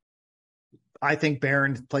 I think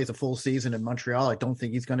Barron plays a full season in Montreal. I don't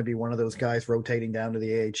think he's going to be one of those guys rotating down to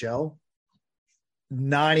the AHL.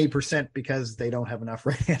 90% because they don't have enough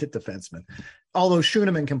right-handed defensemen. Although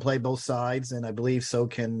Schoeneman can play both sides, and I believe so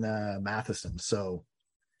can Matheson. So,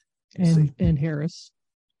 and Harris.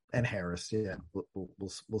 And Harris, yeah.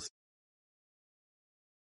 We'll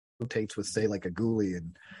rotates with, say, like a Guhle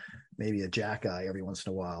and maybe a Xhekaj every once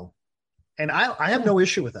in a while. And I have no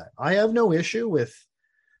issue with that. I have no issue with,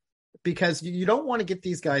 because you don't want to get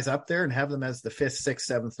these guys up there and have them as the 5th, 6th,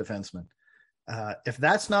 7th defenseman. If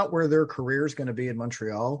that's not where their career is going to be in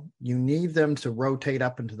Montreal, you need them to rotate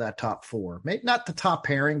up into that top 4. Maybe not the top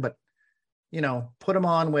pairing, but, put them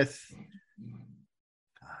on with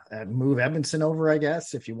move Edmondson over, I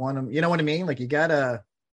guess, if you want them. You know what I mean? Like you gotta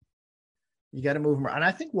move them. And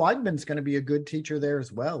I think Weidman's going to be a good teacher there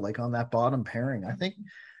as well, like on that bottom pairing. I think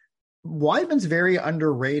Weidman's very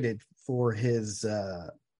underrated for his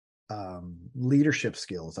leadership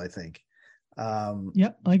skills, I think. Yeah,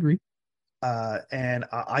 I agree. And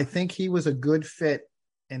I think he was a good fit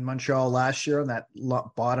in Montreal last year on that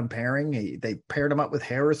bottom pairing. They paired him up with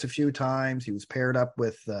Harris a few times. He was paired up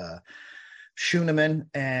with Schoeneman,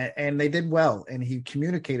 and they did well, and he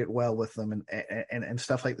communicated well with them and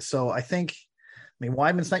stuff like that. So I think,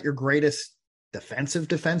 Weidman's not your greatest defensive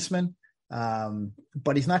defenseman,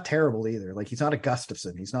 but he's not terrible either. Like he's not a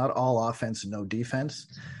Gustafsson. He's not all offense and no defense.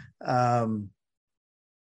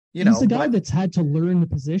 He's a guy that's had to learn the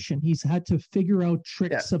position. He's had to figure out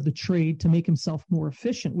tricks of the trade to make himself more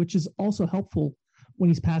efficient, which is also helpful when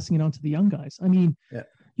he's passing it on to the young guys.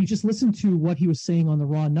 You just listen to what he was saying on the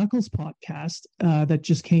Raw Knuckles podcast that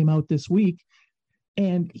just came out this week.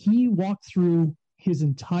 And he walked through his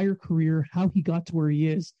entire career, how he got to where he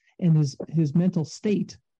is, and his mental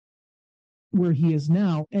state where he is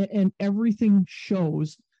now. And everything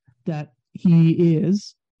shows that he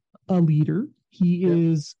is a leader. He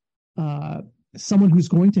is someone who's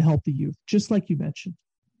going to help the youth, just like you mentioned.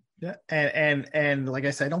 Yeah, and like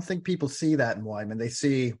I said, I don't think people see that in Weidman. They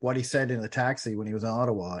see what he said in the taxi when he was in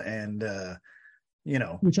Ottawa, and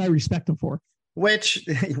which I respect him for. which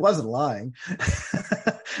he wasn't lying.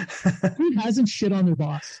 Who hasn't shit on their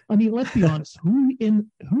boss? I mean, let's be honest.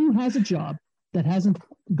 Who has a job that hasn't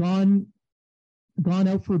gone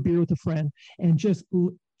out for a beer with a friend and just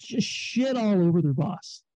shit all over their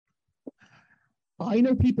boss? I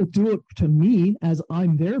know people do it to me as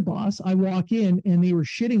I'm their boss. I walk in and they were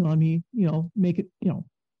shitting on me,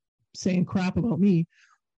 saying crap about me.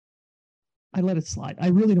 I let it slide. I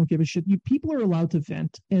really don't give a shit. People are allowed to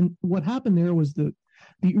vent. And what happened there was the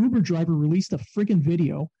Uber driver released a friggin'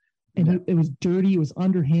 video, and it was dirty. It was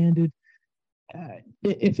underhanded.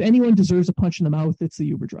 If anyone deserves a punch in the mouth, it's the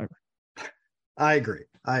Uber driver. I agree.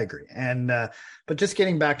 And but just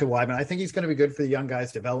getting back to Wideman, I think he's going to be good for the young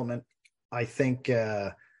guys' development. I think,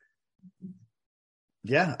 I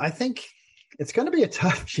think it's going to be a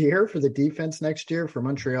tough year for the defense next year for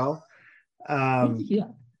Montreal.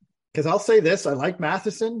 Because I'll say this, I like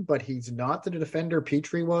Matheson, but he's not the defender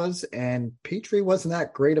Petrie was, and Petrie wasn't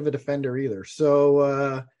that great of a defender either.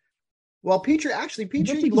 So, Petrie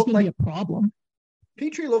looked like a problem.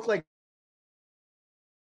 Petrie looked like,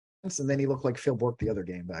 and then he looked like Phil Bourque the other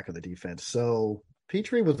game back of the defense. So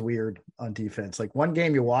Petrie was weird on defense. Like one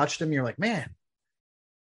game you watched him, you're like, man.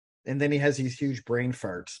 And then he has these huge brain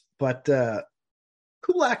farts. But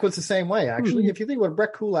Kulak was the same way, actually. If you think about it,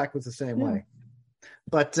 Brett Kulak was the same way.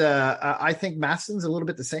 But I think Matheson's a little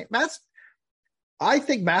bit the same. I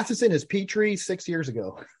think Matheson is Petrie 6 years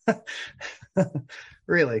ago.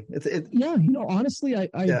 Really. Honestly, I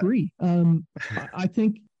agree. I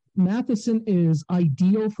think Matheson is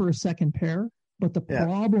ideal for a second pair, but the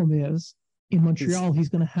problem is in Montreal, he's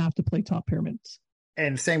going to have to play top pair minutes.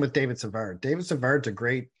 And same with David Savard. David Savard's a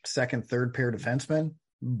great second, third pair defenseman,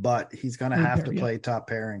 but he's going to have to play top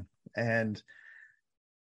pairing. And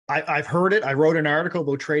I've heard it. I wrote an article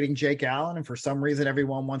about trading Jake Allen, and for some reason,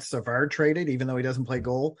 everyone wants Savard traded, even though he doesn't play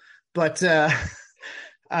goal. But, he's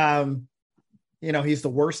the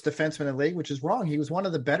worst defenseman in the league, which is wrong. He was one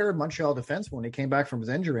of the better Montreal defensemen when he came back from his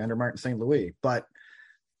injury under Martin St. Louis. But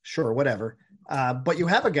sure, whatever. But you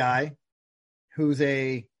have a guy who's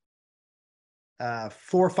a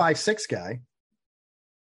 4-5-6 guy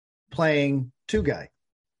playing 2 guy.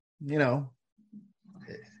 It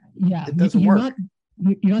doesn't work.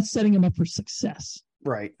 You're not setting him up for success.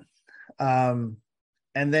 Right. And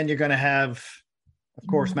then you're going to have, of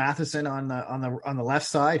course, Matheson on the left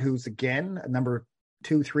side, who's again a number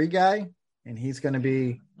 2-3 guy, and he's going to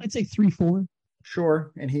be, I'd say 3-4.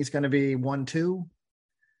 Sure. And he's going to be 1-2.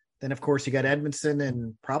 Then of course you got Edmondson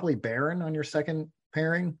and probably Barron on your second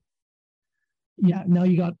pairing. Yeah. Now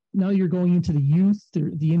you're going into the youth,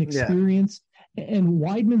 the inexperience, and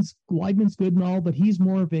Wideman's good and all, but he's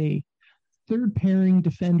more of a third pairing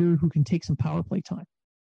defender who can take some power play time.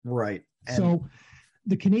 Right. And so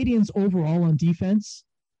the Canadians overall on defense,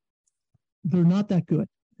 they're not that good.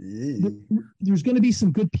 There's going to be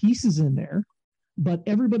some good pieces in there, but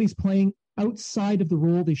everybody's playing outside of the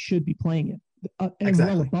role they should be playing in and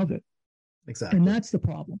well above it. Exactly. And that's the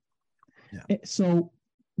problem. Yeah. So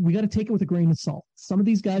we got to take it with a grain of salt. Some of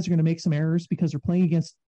these guys are going to make some errors because they're playing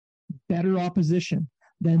against better opposition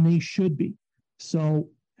than they should be. So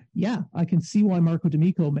yeah, I can see why Marco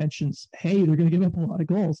D'Amico mentions, hey, they're going to give up a lot of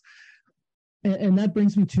goals. And that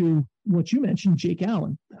brings me to what you mentioned, Jake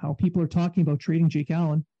Allen, how people are talking about trading Jake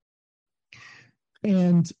Allen.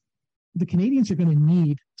 And the Canadians are going to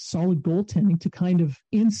need solid goaltending to kind of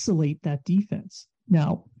insulate that defense.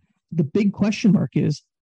 Now, the big question mark is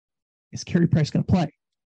Carey Price going to play?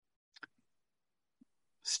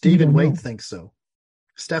 Stephen Waite thinks so.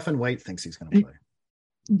 Stephen Waite thinks he's going to play.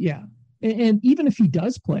 Yeah. And even if he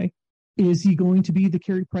does play, is he going to be the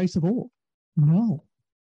Carey Price of old? No.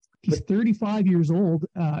 He's 35 years old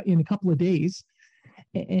in a couple of days,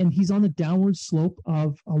 and he's on the downward slope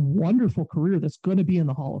of a wonderful career that's going to be in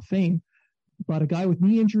the Hall of Fame. But a guy with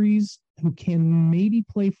knee injuries who can maybe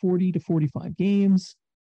play 40 to 45 games,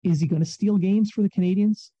 is he going to steal games for the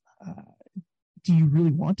Canadians? Do you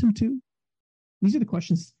really want him to? These are the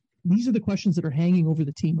questions that are hanging over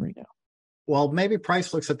the team right now. Well, maybe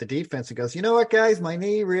Price looks at the defense and goes, you know what, guys, my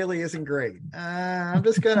knee really isn't great. I'm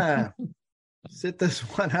just going to sit this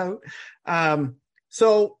one out.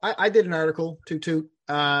 So I did an article,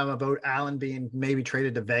 about Allen being maybe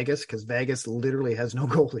traded to Vegas because Vegas literally has no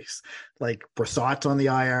goalies. Like Brassard's on the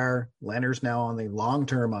IR. Leonard's now on the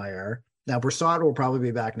long-term IR. Now, Brassard will probably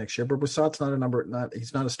be back next year, but Brassard's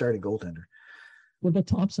he's not a starting goaltender. What about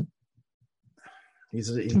Thompson? He's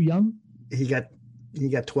too young. He got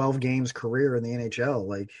 12 games career in the NHL.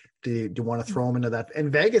 Like, do you want to throw him into that?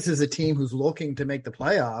 And Vegas is a team who's looking to make the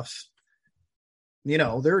playoffs.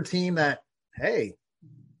 They're a team that, hey,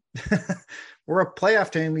 we're a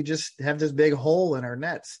playoff team. We just have this big hole in our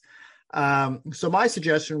nets. So my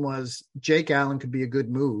suggestion was Jake Allen could be a good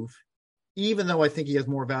move, even though I think he has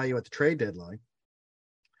more value at the trade deadline.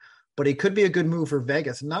 But he could be a good move for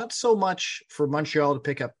Vegas, not so much for Montreal to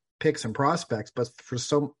pick up picks and prospects, but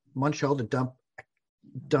for Montreal to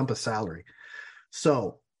dump a salary.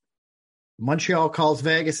 So Montreal calls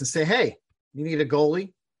Vegas and say, hey, you need a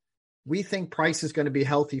goalie. We think Price is going to be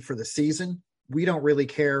healthy for the season. We don't really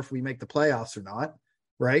care if we make the playoffs or not,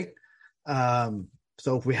 right?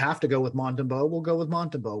 So if we have to go with Montembeault, we'll go with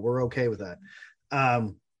Montembeault. We're okay with that.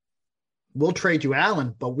 We'll trade you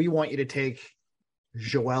Allen, but we want you to take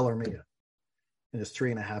Joel Armia and his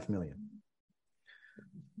 $3.5 million.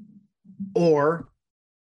 Or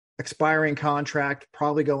expiring contract,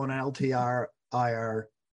 probably going on LTR, IR,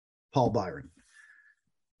 Paul Byron.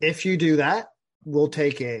 If you do that, we'll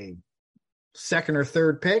take a second or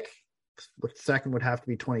third pick. Second would have to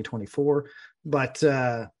be 2024, but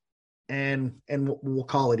and we'll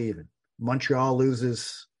call it even. Montreal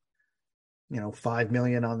loses, $5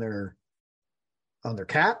 million on their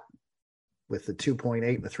cap with the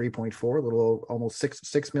 2.8 and the 3.4, a little almost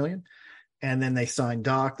 6 million. And then they sign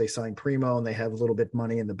Doc, they sign Primo, and they have a little bit of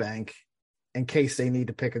money in the bank in case they need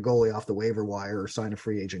to pick a goalie off the waiver wire or sign a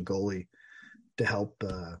free agent goalie to help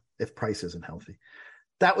if Price isn't healthy.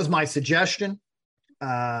 That was my suggestion.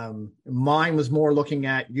 Mine was more looking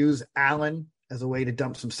at use Allen as a way to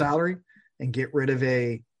dump some salary and get rid of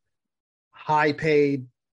a high-paid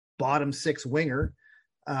bottom six winger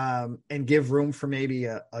and give room for maybe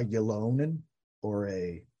a Ylonen or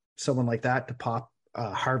someone like that to pop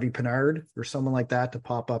Harvey Pinard or someone like that to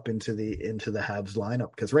pop up into the Habs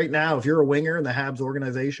lineup. Because right now, if you're a winger in the Habs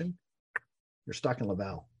organization, you're stuck in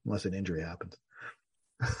Laval unless an injury happens.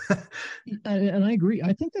 And I agree.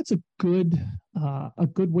 I think that's a good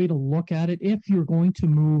way to look at it. If you're going to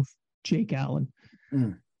move Jake Allen,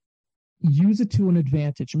 use it to an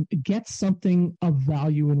advantage. Get something of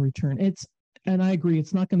value in return. And I agree.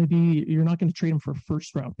 It's not going to be. You're not going to trade him for a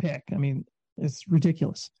first round pick. I mean, it's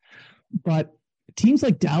ridiculous. But teams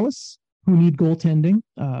like Dallas, who need goaltending,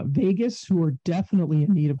 Vegas, who are definitely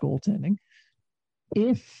in need of goaltending,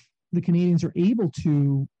 if the Canadians are able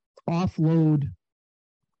to offload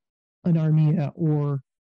an Armia or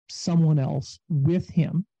someone else with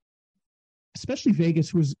him, especially Vegas,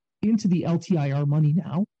 who's into the LTIR money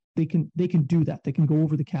now, they can do that. They can go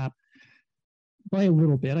over the cap by a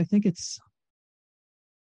little bit. I think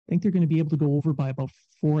they're going to be able to go over by about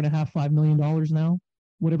 $4.5 million now.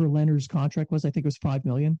 Whatever Leonard's contract was, I think it was $5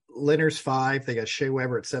 million. Leonard's 5. They got Shea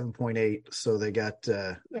Weber at 7.8. So they got.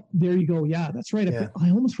 There you go. Yeah, that's right. Yeah. I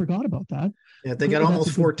almost forgot about that. Yeah, they got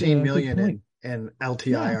almost 14 million in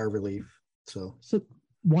LTIR relief. So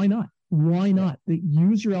why not? Why not?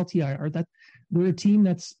 Use your LTIR. That they're a team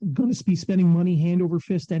that's going to be spending money hand over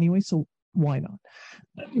fist anyway. So why not?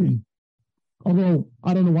 Although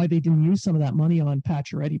I don't know why they didn't use some of that money on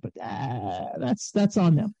Pacioretty, but that's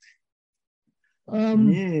on them.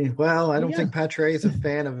 Well, I don't think Pacioretty is a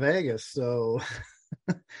fan of Vegas, so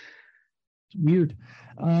it's weird.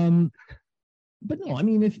 But no, I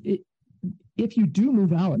mean, if you do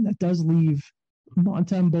move Allen, that does leave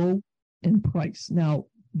Montembeault and Price. Now,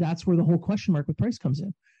 that's where the whole question mark with Price comes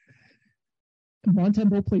in.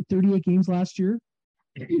 Montembeault played 38 games last year,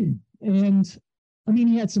 and I mean,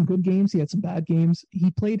 he had some good games, he had some bad games.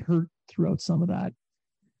 He played hurt throughout some of that.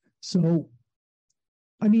 So,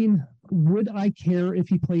 I mean, would I care if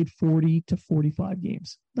he played 40 to 45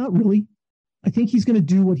 games? Not really. I think he's going to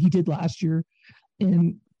do what he did last year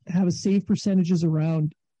and have a save percentages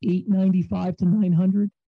around 895 to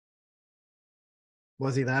 900.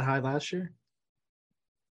 Was he that high last year?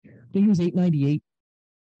 I think he was 898.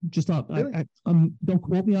 Just not, really? Don't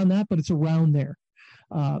quote me on that, but it's around there.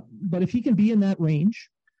 But if he can be in that range,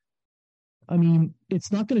 I mean,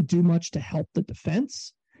 it's not going to do much to help the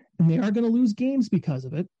defense, and they are going to lose games because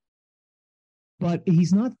of it. But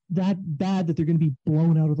he's not that bad that they're going to be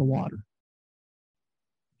blown out of the water.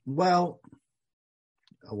 Well,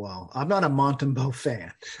 I'm not a Montembeault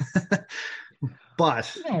fan,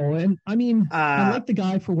 but no, and I mean, I like the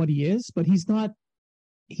guy for what he is, but he's not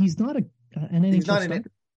an NHL.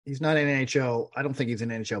 He's not an NHL. I don't think he's an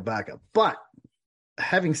NHL backup. But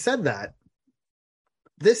having said that,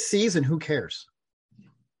 this season, who cares?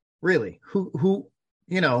 Really? Who?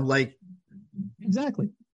 Exactly.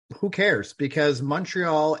 Who cares? Because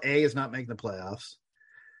Montreal, is not making the playoffs.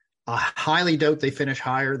 I highly doubt they finish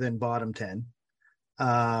higher than bottom 10.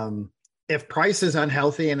 If Price is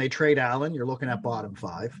unhealthy and they trade Allen, you're looking at bottom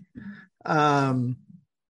 5.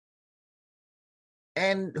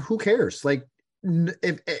 And who cares? Like,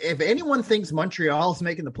 if anyone thinks Montreal is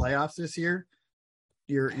making the playoffs this year,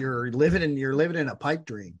 you're living in a pipe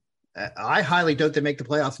dream. I highly doubt they make the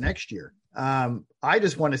playoffs next year. I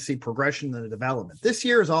just want to see progression in the development. This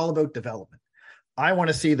year is all about development. I want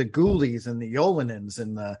to see the Goolies and the Yolanins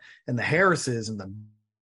and the Harrises and the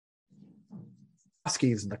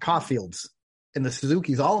Huskies and the Caulfields and the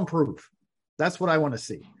Suzuki's all improve. That's what I want to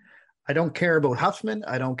see. I don't care about Huffman.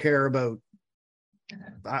 I don't care about.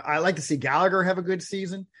 I like to see Gallagher have a good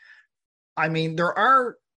season. I mean,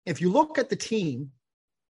 if you look at the team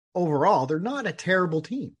overall, they're not a terrible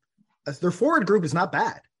team. Their forward group is not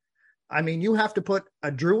bad. I mean, you have to put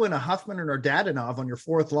a Drew and a Huffman and a Dadonov on your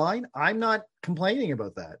fourth line. I'm not complaining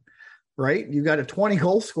about that, right? You got a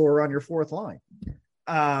 20-goal scorer on your fourth line.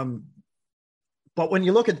 But when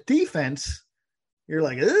you look at defense, you're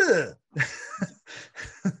like, ugh.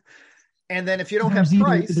 And then if you don't have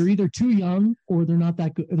Price, they're either too young or they're not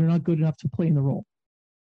that good. They're not good enough to play in the role.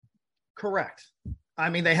 Correct. I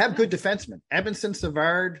mean, they have good defensemen. Evanson,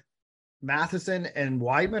 Savard, Matheson, and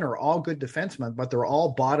Weidman are all good defensemen, but they're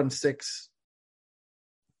all bottom pairing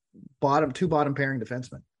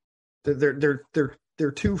defensemen.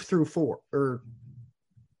 They're 2 through 4 or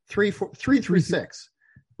 3 through 6,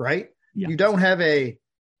 right? Yeah. You don't have a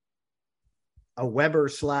Weber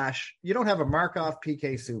 / you don't have a Markov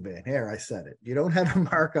PK Subban. Here, I said it. You don't have a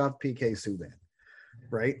Markov PK Subban,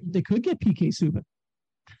 right? They could get PK Subban.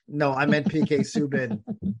 No, I meant PK Subban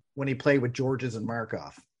when he played with Georges and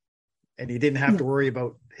Markov, and he didn't have to worry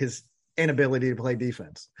about his inability to play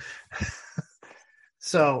defense.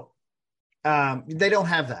 So they don't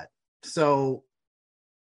have that. So,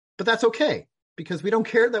 but that's okay because we don't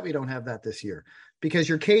care that we don't have that this year because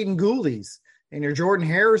your Caden Goolies and your Jordan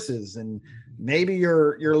Harrises and maybe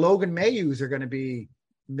your Logan Mayhews are going to be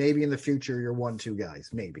maybe in the future your 1-2 guys.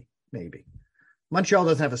 Maybe. Montreal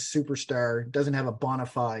doesn't have a superstar, doesn't have a bona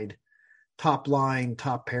fide top line,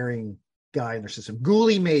 top pairing guy in their system.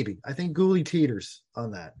 Gooley, maybe. I think Gooley teeters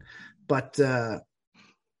on that. But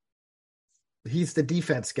he's the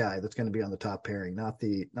defense guy that's going to be on the top pairing, not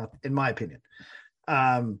in my opinion.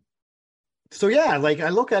 So yeah, like I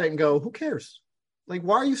look at it and go, who cares? Like,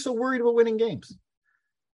 why are you so worried about winning games?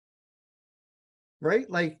 Right?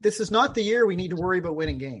 Like, this is not the year we need to worry about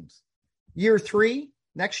winning games. Year 3,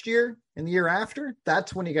 next year, and the year after,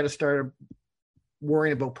 that's when you got to start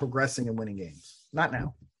worrying about progressing and winning games. Not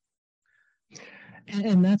now.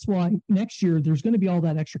 And that's why next year there's going to be all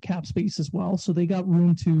that extra cap space as well. So they got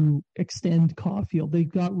room to extend Caulfield. They've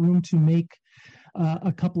got room to make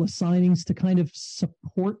a couple of signings to kind of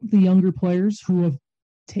support the younger players who have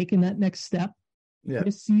taken that next step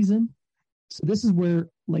this season. So this is where,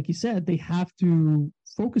 like you said, they have to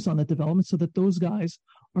focus on that development so that those guys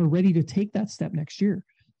are ready to take that step next year.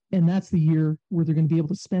 And that's the year where they're going to be able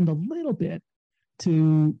to spend a little bit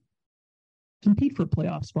to compete for a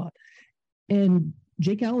playoff spot. And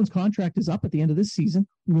Jake Allen's contract is up at the end of this season.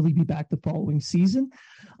 Will he be back the following season?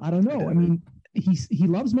 I don't know. I mean, he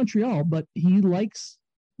loves Montreal, but he likes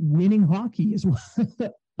winning hockey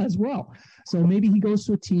as well. So maybe he goes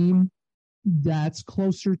to a team that's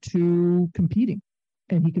closer to competing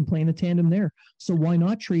and he can play in a tandem there. So why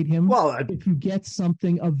not trade him if you get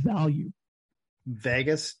something of value?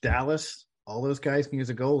 Vegas, Dallas, all those guys can use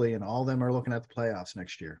a goalie, and all of them are looking at the playoffs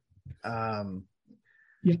next year.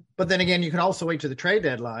 Yeah. But then again, you can also wait to the trade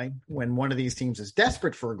deadline when one of these teams is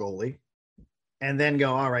desperate for a goalie and then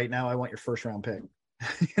go, all right, now I want your first round pick.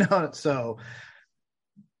 So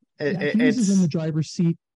he's in the driver's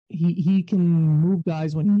seat. He can move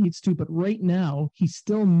guys when he needs to, but right now he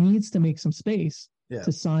still needs to make some space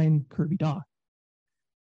to sign Kirby Dach.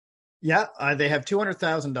 Yeah, they have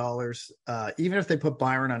 $200,000. Even if they put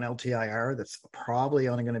Byron on LTIR, that's probably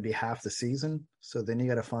only going to be half the season. So then you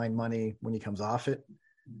got to find money when he comes off it.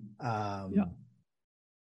 A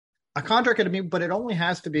contract could be, but it only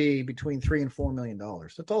has to be between $3 and $4 million.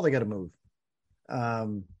 That's all they got to move.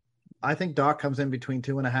 I think Dach comes in between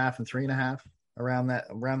 2.5 and 3.5 around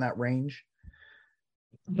that range.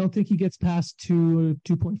 I don't think he gets past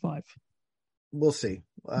 2.5. We'll see.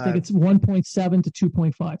 I think it's 1.7 to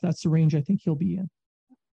 2.5. That's the range I think he'll be in.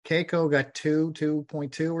 Keiko got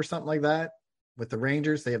 2.2 or something like that with the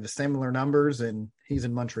Rangers. They have the similar numbers, and he's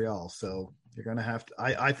in Montreal. So you're going to have to,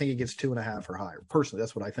 I think he gets 2.5 or higher. Personally,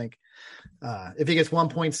 that's what I think. If he gets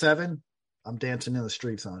 1.7, I'm dancing in the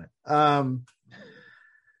streets on it.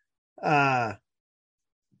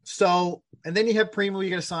 So, and then you have Primo you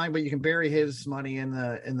got to sign, but you can bury his money in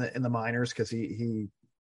the minors because he's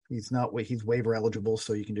waiver eligible,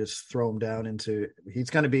 so you can just throw him down into. He's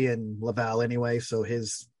going to be in Laval anyway, so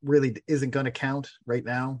his really isn't going to count right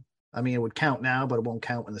now. I mean, it would count now, but it won't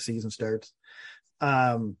count when the season starts.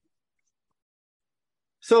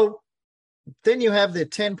 So then you have the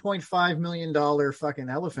 $10.5 million fucking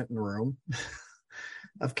elephant in the room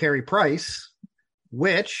of Carey Price,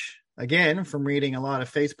 which, again, from reading a lot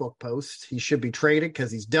of Facebook posts, he should be traded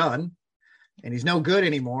because he's done and he's no good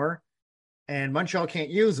anymore. And Montreal can't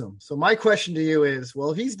use him. So my question to you is,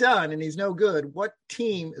 well, if he's done and he's no good, what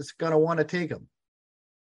team is going to want to take him?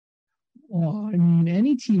 Well, I mean,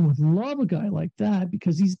 any team would love a guy like that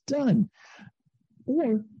because he's done.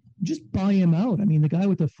 Or just buy him out. I mean, the guy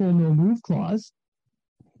with the full no move clause,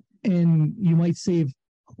 and you might save,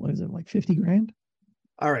 what is it, like 50 grand?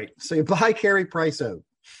 All right. So you buy Carey Price out.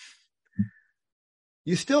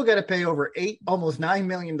 You still got to pay over almost $9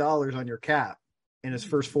 million on your cap in his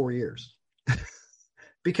first 4 years.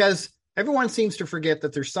 Because everyone seems to forget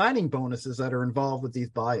that there's signing bonuses that are involved with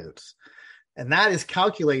these buyouts. And that is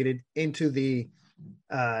calculated into the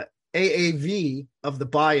AAV of the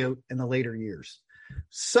buyout in the later years.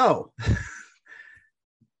 So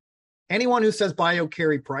anyone who says buyout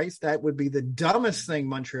Carey Price, that would be the dumbest thing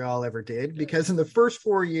Montreal ever did, because in the first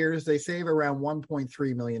 4 years, they save around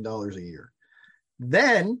 $1.3 million a year.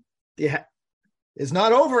 Then it's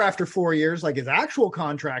not over after 4 years like his actual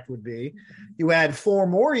contract would be. You add 4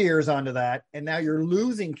 more years onto that, and now you're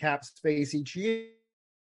losing cap space each year.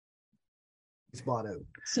 He's bought out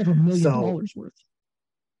several million dollars worth.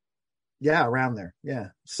 Yeah, around there. Yeah.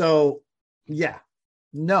 So, yeah,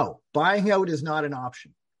 no, buying out is not an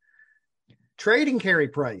option. Trading Carey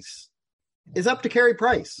Price is up to Carey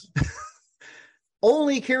Price.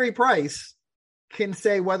 Only Carey Price can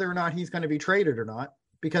say whether or not he's going to be traded or not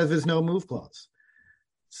because there's no move clause.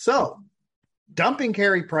 So dumping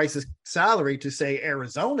Carey Price's salary to say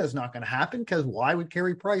Arizona is not going to happen, because why would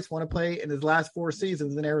Carey Price want to play in his last 4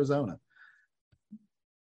 seasons in Arizona?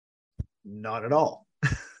 Not at all.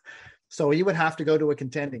 So he would have to go to a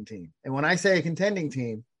contending team. And when I say a contending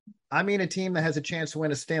team, I mean a team that has a chance to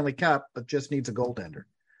win a Stanley Cup, but just needs a goaltender.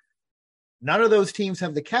 None of those teams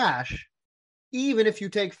have the cash, even if you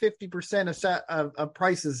take 50% of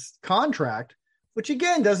Price's contract, which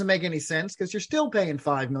again doesn't make any sense because you're still paying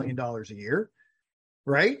 $5 million a year,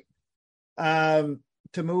 right? To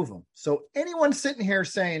move him. So anyone sitting here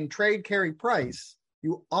saying trade Carey Price,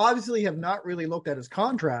 you obviously have not really looked at his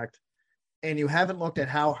contract, and you haven't looked at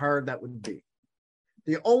how hard that would be.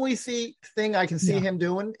 The only thing I can see him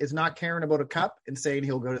doing is not caring about a cup and saying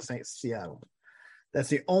he'll go to Seattle. That's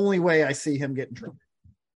the only way I see him getting traded.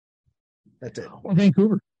 That's it. Or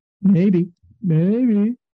Vancouver. Maybe.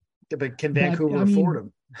 But can Vancouver afford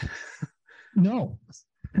him? No.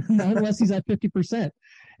 Not unless he's at 50%.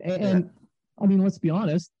 And I mean, let's be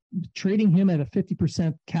honest, trading him at a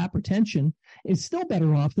 50% cap retention is still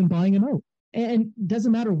better off than buying him out. And it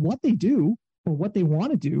doesn't matter what they do or what they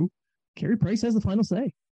want to do, Carey Price has the final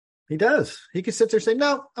say. He does. He can sit there and say,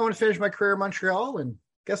 no, I want to finish my career in Montreal. And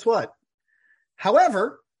guess what?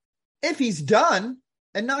 However, if he's done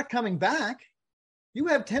and not coming back, you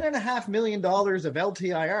have $10.5 million of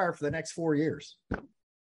LTIR for the next 4 years.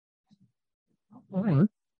 Or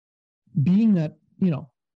being that,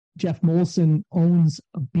 Jeff Molson owns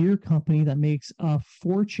a beer company that makes a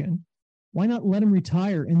fortune, why not let him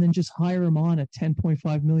retire and then just hire him on at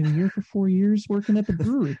 $10.5 million a year for 4 years working at the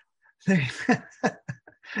brewery?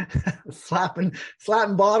 slapping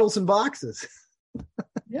bottles and boxes.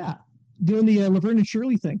 Yeah, doing the Laverne and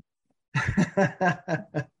Shirley thing.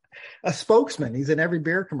 A spokesman. He's in every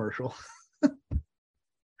beer commercial.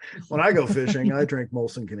 When I go fishing, I drink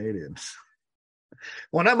Molson Canadians.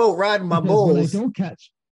 When I'm out riding my bulls, when I don't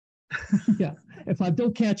catch. Yeah, if I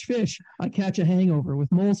don't catch fish, I catch a hangover with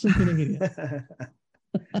Molson Canadians.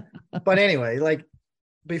 But anyway,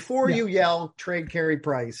 before you yell trade Carey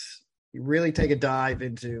Price, you really take a dive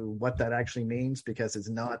into what that actually means, because it's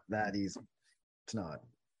not that easy. It's not.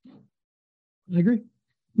 I agree.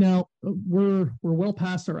 Now we're well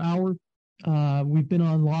past our hour. We've been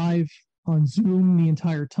on live on Zoom the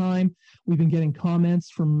entire time. We've been getting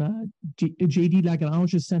comments from JD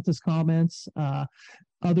Lagrange has sent us comments.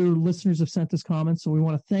 Other listeners have sent us comments. So we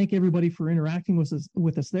want to thank everybody for interacting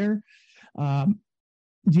with us there. Do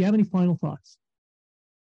you have any final thoughts?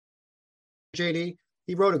 JD,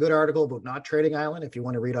 he wrote a good article about not trading Island. If you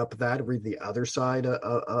want to read up that, read the other side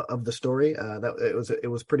of the story.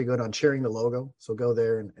 It was pretty good on sharing the logo. So go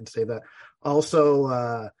there and save that. Also,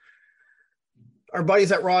 our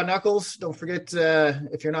buddies at Raw Knuckles, don't forget,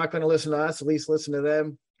 if you're not going to listen to us, at least listen to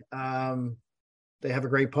them. They have a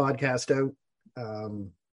great podcast out.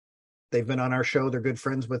 They've been on our show. They're good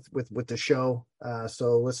friends with the show.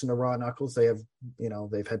 So listen to Raw Knuckles. They have,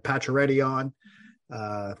 they've had Pacioretty on.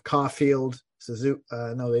 Caulfield, Suzuki.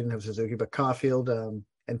 No, they didn't have Suzuki, but Caulfield and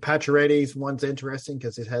Pacioretty's one's interesting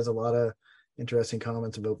because it has a lot of interesting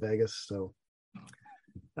comments about Vegas. So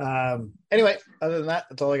anyway, other than that,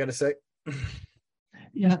 that's all I got to say.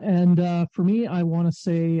 Yeah, and for me, I want to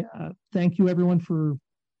say thank you, everyone, for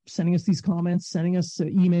sending us these comments, sending us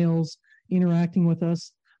emails, interacting with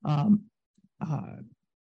us. And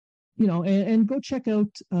go check out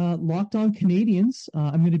Locked On Canadians.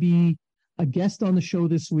 I'm going to be a guest on the show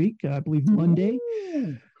this week, I believe Monday.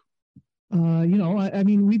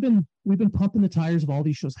 We've been pumping the tires of all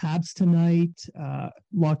these shows. Habs Tonight,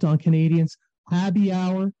 Locked On Canadians, Happy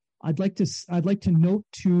Hour. I'd like to note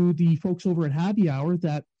to the folks over at Happy Hour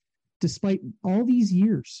that despite all these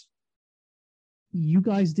years, you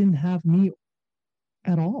guys didn't have me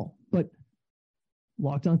at all. But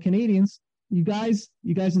Locked On Canadians, you guys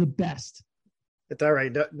are the best. It's all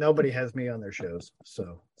right. Nobody has me on their shows,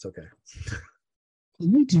 so it's okay.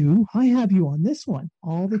 You do. I have you on this one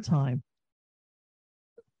all the time.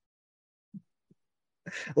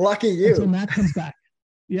 Lucky you. Until Matt comes back.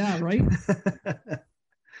 Yeah, right?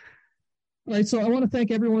 All right, so I want to thank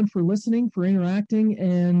everyone for listening, for interacting,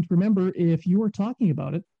 and remember, if you are talking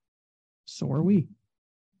about it, so are we.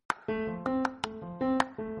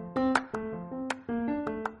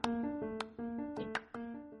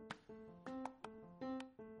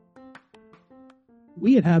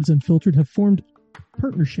 We at Habs Unfiltered have formed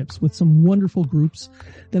partnerships with some wonderful groups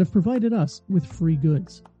that have provided us with free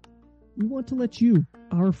goods. We want to let you,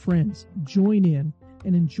 our friends, join in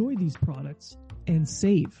and enjoy these products and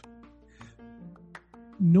save.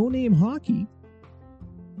 No Name Hockey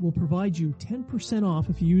will provide you 10% off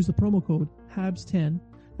if you use the promo code HABS10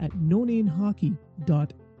 at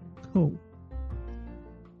nonamehockey.co.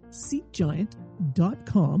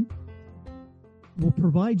 SeatGiant.com will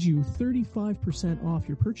provide you 35% off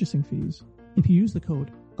your purchasing fees if you use the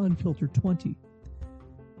code UNFiltered20.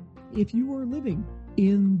 If you are living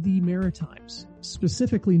in the Maritimes,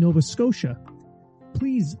 specifically Nova Scotia,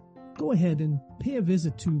 please go ahead and pay a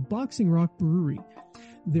visit to Boxing Rock Brewery.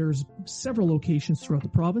 There's several locations throughout the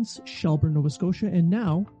province, Shelburne, Nova Scotia, and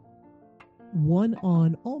now one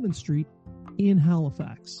on Almond Street in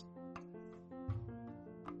Halifax.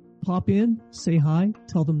 Pop in, say hi,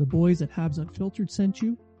 tell them the boys at Habs Unfiltered sent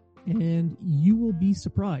you, and you will be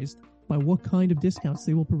surprised by what kind of discounts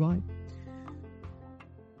they will provide.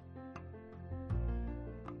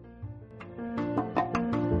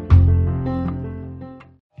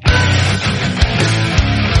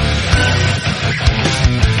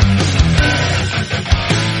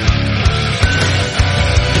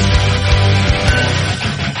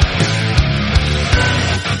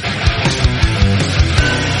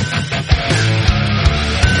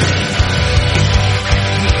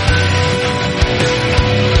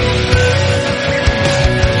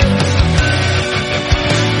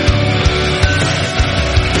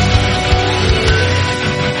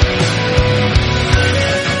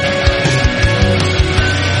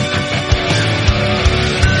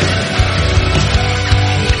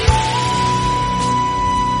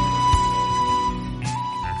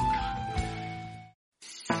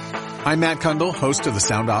 I'm Matt Kundle, host of the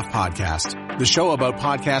Sound Off Podcast, the show about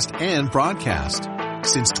podcast and broadcast.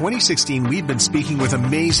 Since 2016, we've been speaking with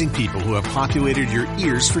amazing people who have populated your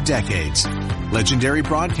ears for decades. Legendary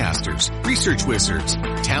broadcasters, research wizards,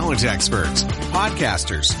 talent experts,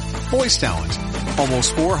 podcasters, voice talent.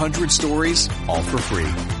 Almost 400 stories, all for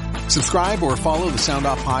free. Subscribe or follow the Sound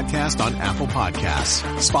Off Podcast on Apple Podcasts,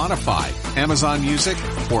 Spotify, Amazon Music,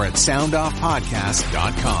 or at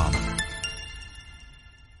soundoffpodcast.com.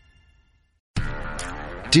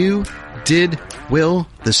 Will,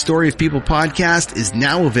 the Story of People podcast is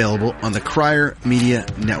now available on the Crier Media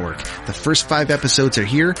Network. The first 5 episodes are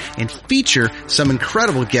here and feature some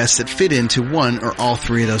incredible guests that fit into one or all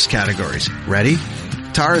 3 of those categories. Ready?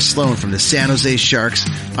 Tara Sloan from the San Jose Sharks,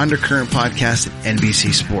 Undercurrent podcast at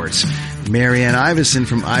NBC Sports. Marianne Iveson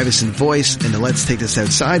from Iveson Voice and the Let's Take This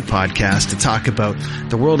Outside podcast to talk about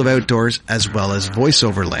the world of outdoors as well as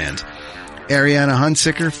voiceover land. Ariana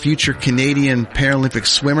Hunsicker, future Canadian Paralympic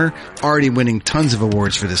swimmer, already winning tons of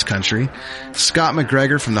awards for this country. Scott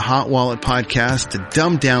McGregor from the Hot Wallet podcast to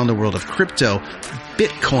dumb down the world of crypto,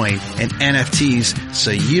 Bitcoin, and NFTs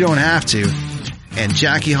so you don't have to. And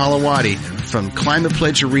Jackie Holowati from Climate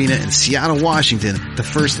Pledge Arena in Seattle, Washington, the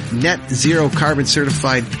first net zero carbon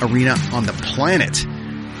certified arena on the planet.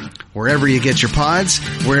 Wherever you get your pods,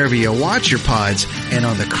 wherever you watch your pods, and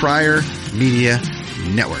on the Crier Media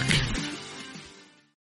Network.